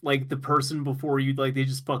if like the person before you, like they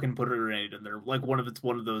just fucking put a grenade in there? Like one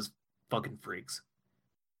of those fucking freaks.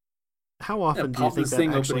 How often do you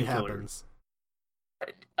think that actually happens?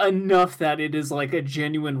 Enough that it is like a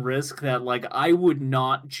genuine risk that like I would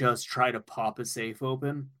not just try to pop a safe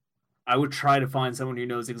open. I would try to find someone who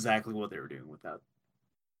knows exactly what they were doing with that.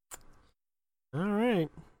 All right.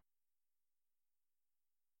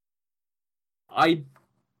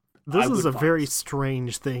 This is a very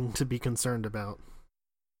strange thing to be concerned about.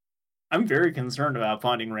 I'm very concerned about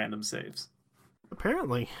finding random safes.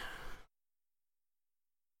 Apparently.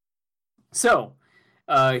 So,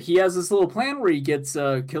 he has this little plan where he gets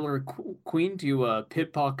Killer Queen to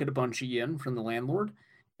pickpocket a bunch of yen from the landlord,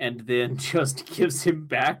 and then just gives him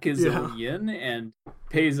back his own yen and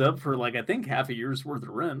pays up for, like, I think half a year's worth of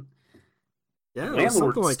rent. Yeah,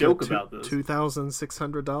 landlord's like stoked about this.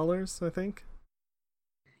 $2,600, I think.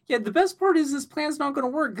 Yeah, the best part is this plan's not going to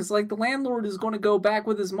work, because, like, the landlord is going to go back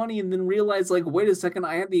with his money and then realize, like, wait a second,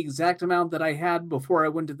 I had the exact amount that I had before I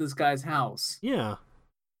went to this guy's house. Yeah.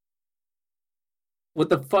 What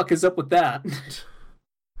the fuck is up with that?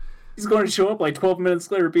 He's going to show up like 12 minutes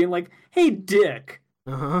later being like, hey, Dick.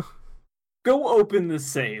 Uh-huh. Go open the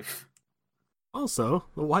safe. Also,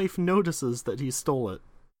 the wife notices that he stole it.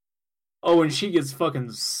 Oh, and she gets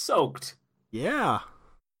fucking soaked. Yeah.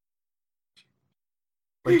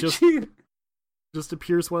 Like, just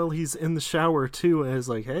appears while he's in the shower, too, and is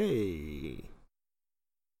like, hey,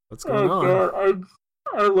 what's going on? God,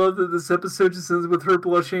 I love that this episode just ends with her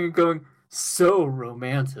blushing and going, so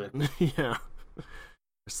romantic. Yeah.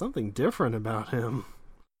 There's something different about him.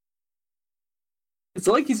 It's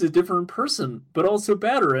like he's a different person, but also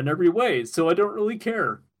better in every way, so I don't really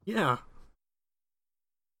care. Yeah.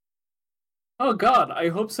 Oh god, I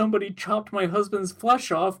hope somebody chopped my husband's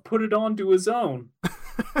flesh off, put it onto his own.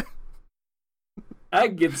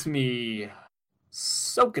 That gets me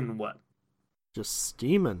soaking wet. Just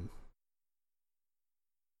steaming.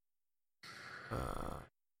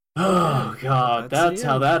 Oh god, that's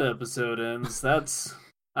how that episode ends.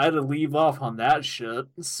 I had to leave off on that shit,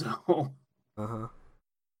 so... Uh-huh.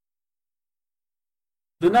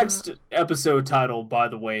 The next episode title, by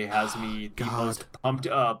the way, has me the most pumped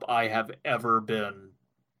up I have ever been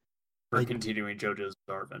for continuing JoJo's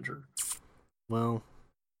Bizarre Adventure. Well,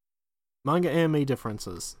 manga anime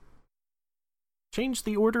differences. Change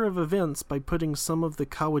the order of events by putting some of the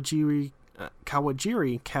Kawajiri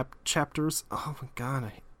chapters... Oh my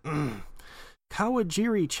god,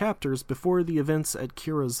 Kawajiri chapters before the events at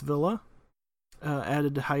Kira's villa.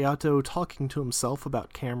 Added Hayato talking to himself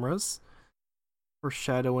about cameras.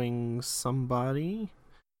 Foreshadowing somebody.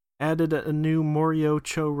 Added a new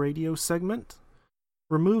Moriocho radio segment.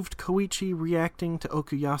 Removed Koichi reacting to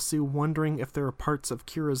Okuyasu wondering if there are parts of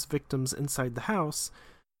Kira's victims inside the house.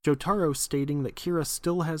 Jotaro stating that Kira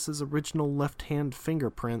still has his original left-hand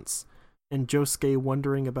fingerprints. and Josuke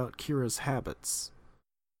wondering about Kira's habits.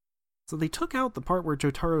 So they took out the part where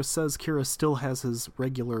Jotaro says Kira still has his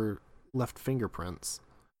regular left fingerprints.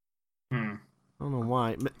 I don't know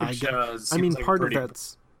why. I mean, like part of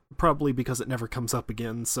that's probably because it never comes up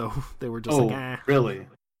again, so they were just like, ah. Really?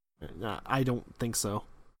 I don't think so.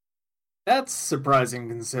 That's surprising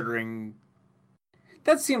considering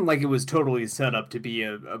that seemed like it was totally set up to be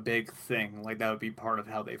a big thing. Like that would be part of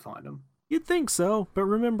how they find him. You'd think so, but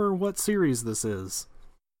remember what series this is.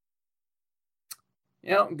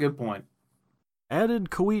 Yeah, good point. Added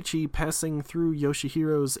Koichi passing through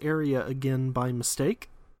Yoshihiro's area again by mistake.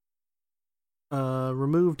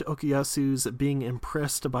 Removed Okuyasu's being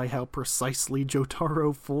impressed by how precisely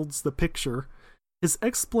Jotaro folds the picture. His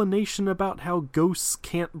explanation about how ghosts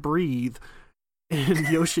can't breathe. And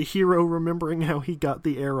Yoshihiro remembering how he got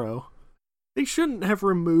the arrow. They shouldn't have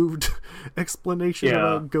removed explanation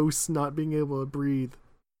about ghosts not being able to breathe.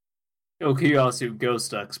 Okuyasu,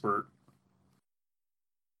 ghost expert.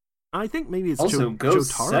 I think maybe it's also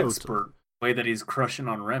ghost Jotaro expert. The way that he's crushing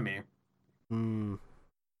on Remy. It's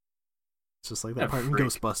just like that part in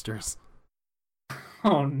Ghostbusters.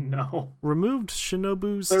 Oh no. Removed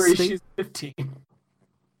Shinobu's Larry, she's 15.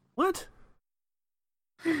 What?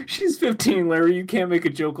 She's 15, Larry. You can't make a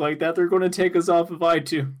joke like that. They're going to take us off of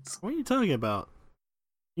iTunes. What are you talking about?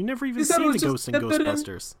 You never even seen the ghost in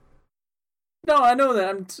Ghostbusters. No, I know that.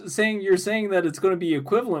 I'm saying you're saying that it's going to be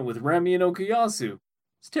equivalent with Remy and Okuyasu.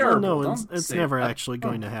 It's terrible. Well, no, it's never actually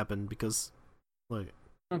going to happen because, like...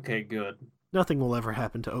 Okay, good. Nothing will ever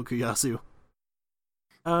happen to Okuyasu.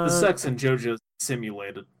 The sex in JoJo's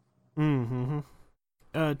simulated.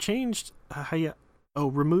 Changed...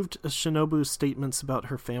 removed Shinobu's statements about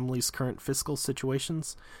her family's current fiscal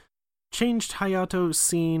situations. Changed Hayato's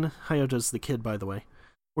scene... Hayato's the kid, by the way.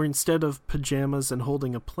 Where instead of pajamas and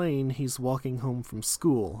holding a plane, he's walking home from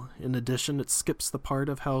school. In addition, it skips the part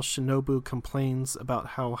of how Shinobu complains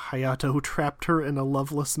about how Hayato trapped her in a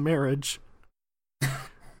loveless marriage.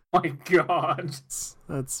 My god.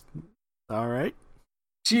 That's alright.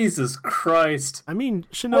 Jesus Christ. I mean,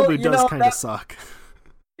 Shinobu does kind of suck.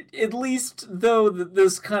 At least, though,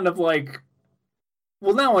 this kind of like...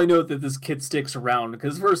 Well, now I know that this kid sticks around,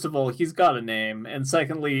 because first of all, he's got a name, and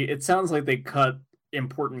secondly, it sounds like they cut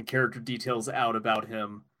important character details out about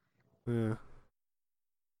him.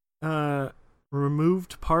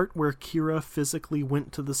 Removed part where Kira physically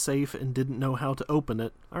went to the safe and didn't know how to open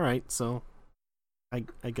it. Alright, so I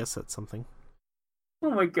guess that's something.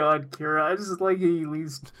 Oh my god, Kira, I just like he at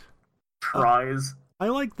least tries. I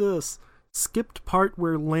like this. Skipped part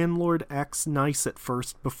where landlord acts nice at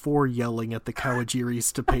first before yelling at the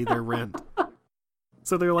Kawajiris to pay their rent.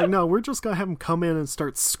 So they're like, no, we're just gonna have him come in and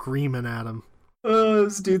start screaming at him.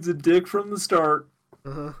 This dude's a dick from the start.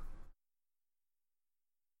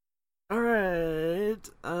 Alright,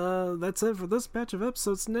 that's it for this batch of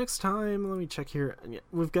episodes. Next time, let me check here.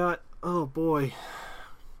 We've got, oh boy,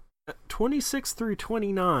 26 through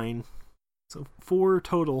 29, so 4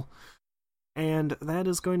 total. And that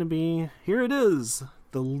is going to be, here it is,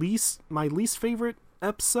 my least favorite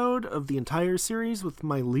episode of the entire series with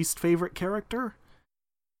my least favorite character.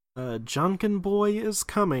 Jonkin Boy is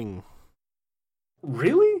coming.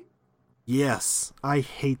 Really? Yes, I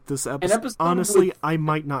hate this episode. Honestly, I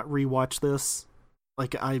might not rewatch this.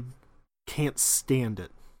 Like, I can't stand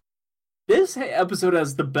it. This episode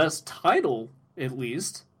has the best title, at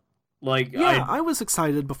least. Like, yeah, I was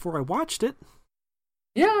excited before I watched it.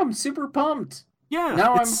 Yeah, I'm super pumped. Yeah,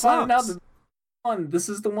 now I'm finding out that this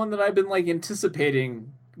is the one that I've been like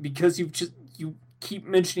anticipating because you keep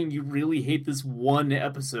mentioning you really hate this one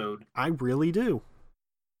episode. I really do.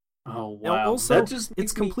 Oh wow! Now, also, just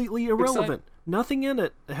it's completely irrelevant. excited. Nothing in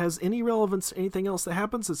it has any relevance to anything else that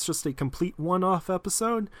happens. It's just a complete one-off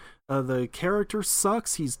episode. The character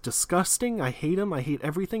sucks. He's disgusting. I hate him. I hate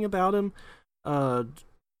everything about him.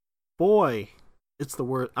 Boy, it's the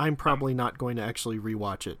word. I'm probably not going to actually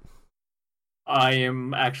rewatch it. I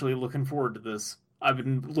am actually looking forward to this. I've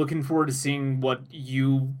been looking forward to seeing what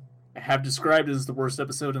you have described as the worst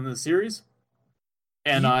episode in this series.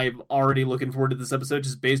 And I'm already looking forward to this episode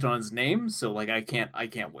just based on his name, so like I can't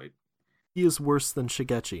wait. He is worse than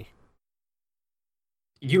Shigechi.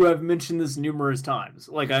 You have mentioned this numerous times.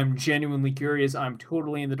 Like, I'm genuinely curious. I'm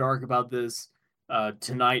totally in the dark about this.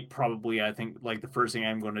 Tonight, probably, I think, like, the first thing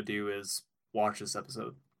I'm going to do is watch this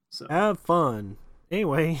episode. So have fun.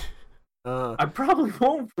 Anyway, I probably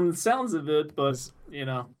won't from the sounds of it, but, you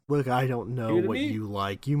know. Look, I don't know what you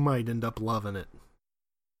like. You might end up loving it.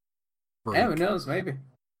 Yeah, who knows? Maybe.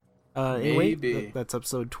 Anyway, that's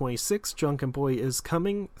episode 26. Jonkin Boy is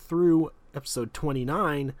coming through episode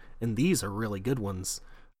 29, and these are really good ones.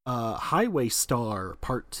 Highway Star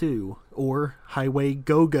Part 2 or Highway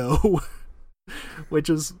Go-Go, which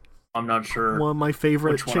is I'm not sure one of my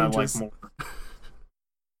favorite which one changes. I like more.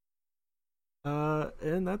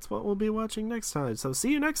 And that's what we'll be watching next time. So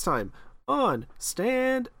see you next time on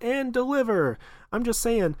Stand and Deliver. I'm just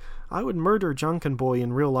saying, I would murder Junkin Boy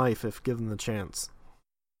in real life if given the chance.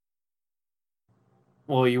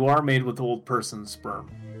 Well, you are made with old person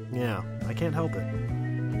sperm. Yeah, I can't help it.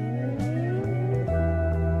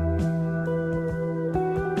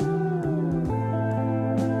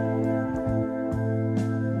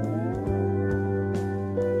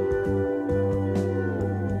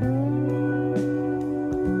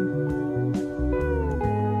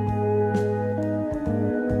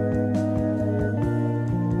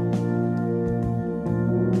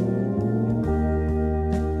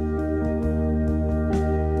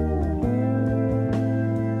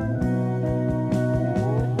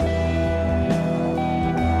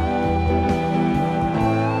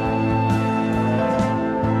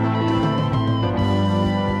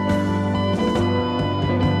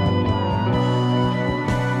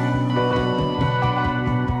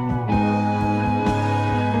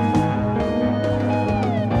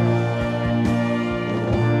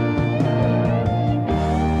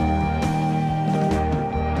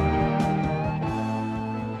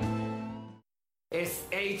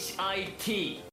 SHIT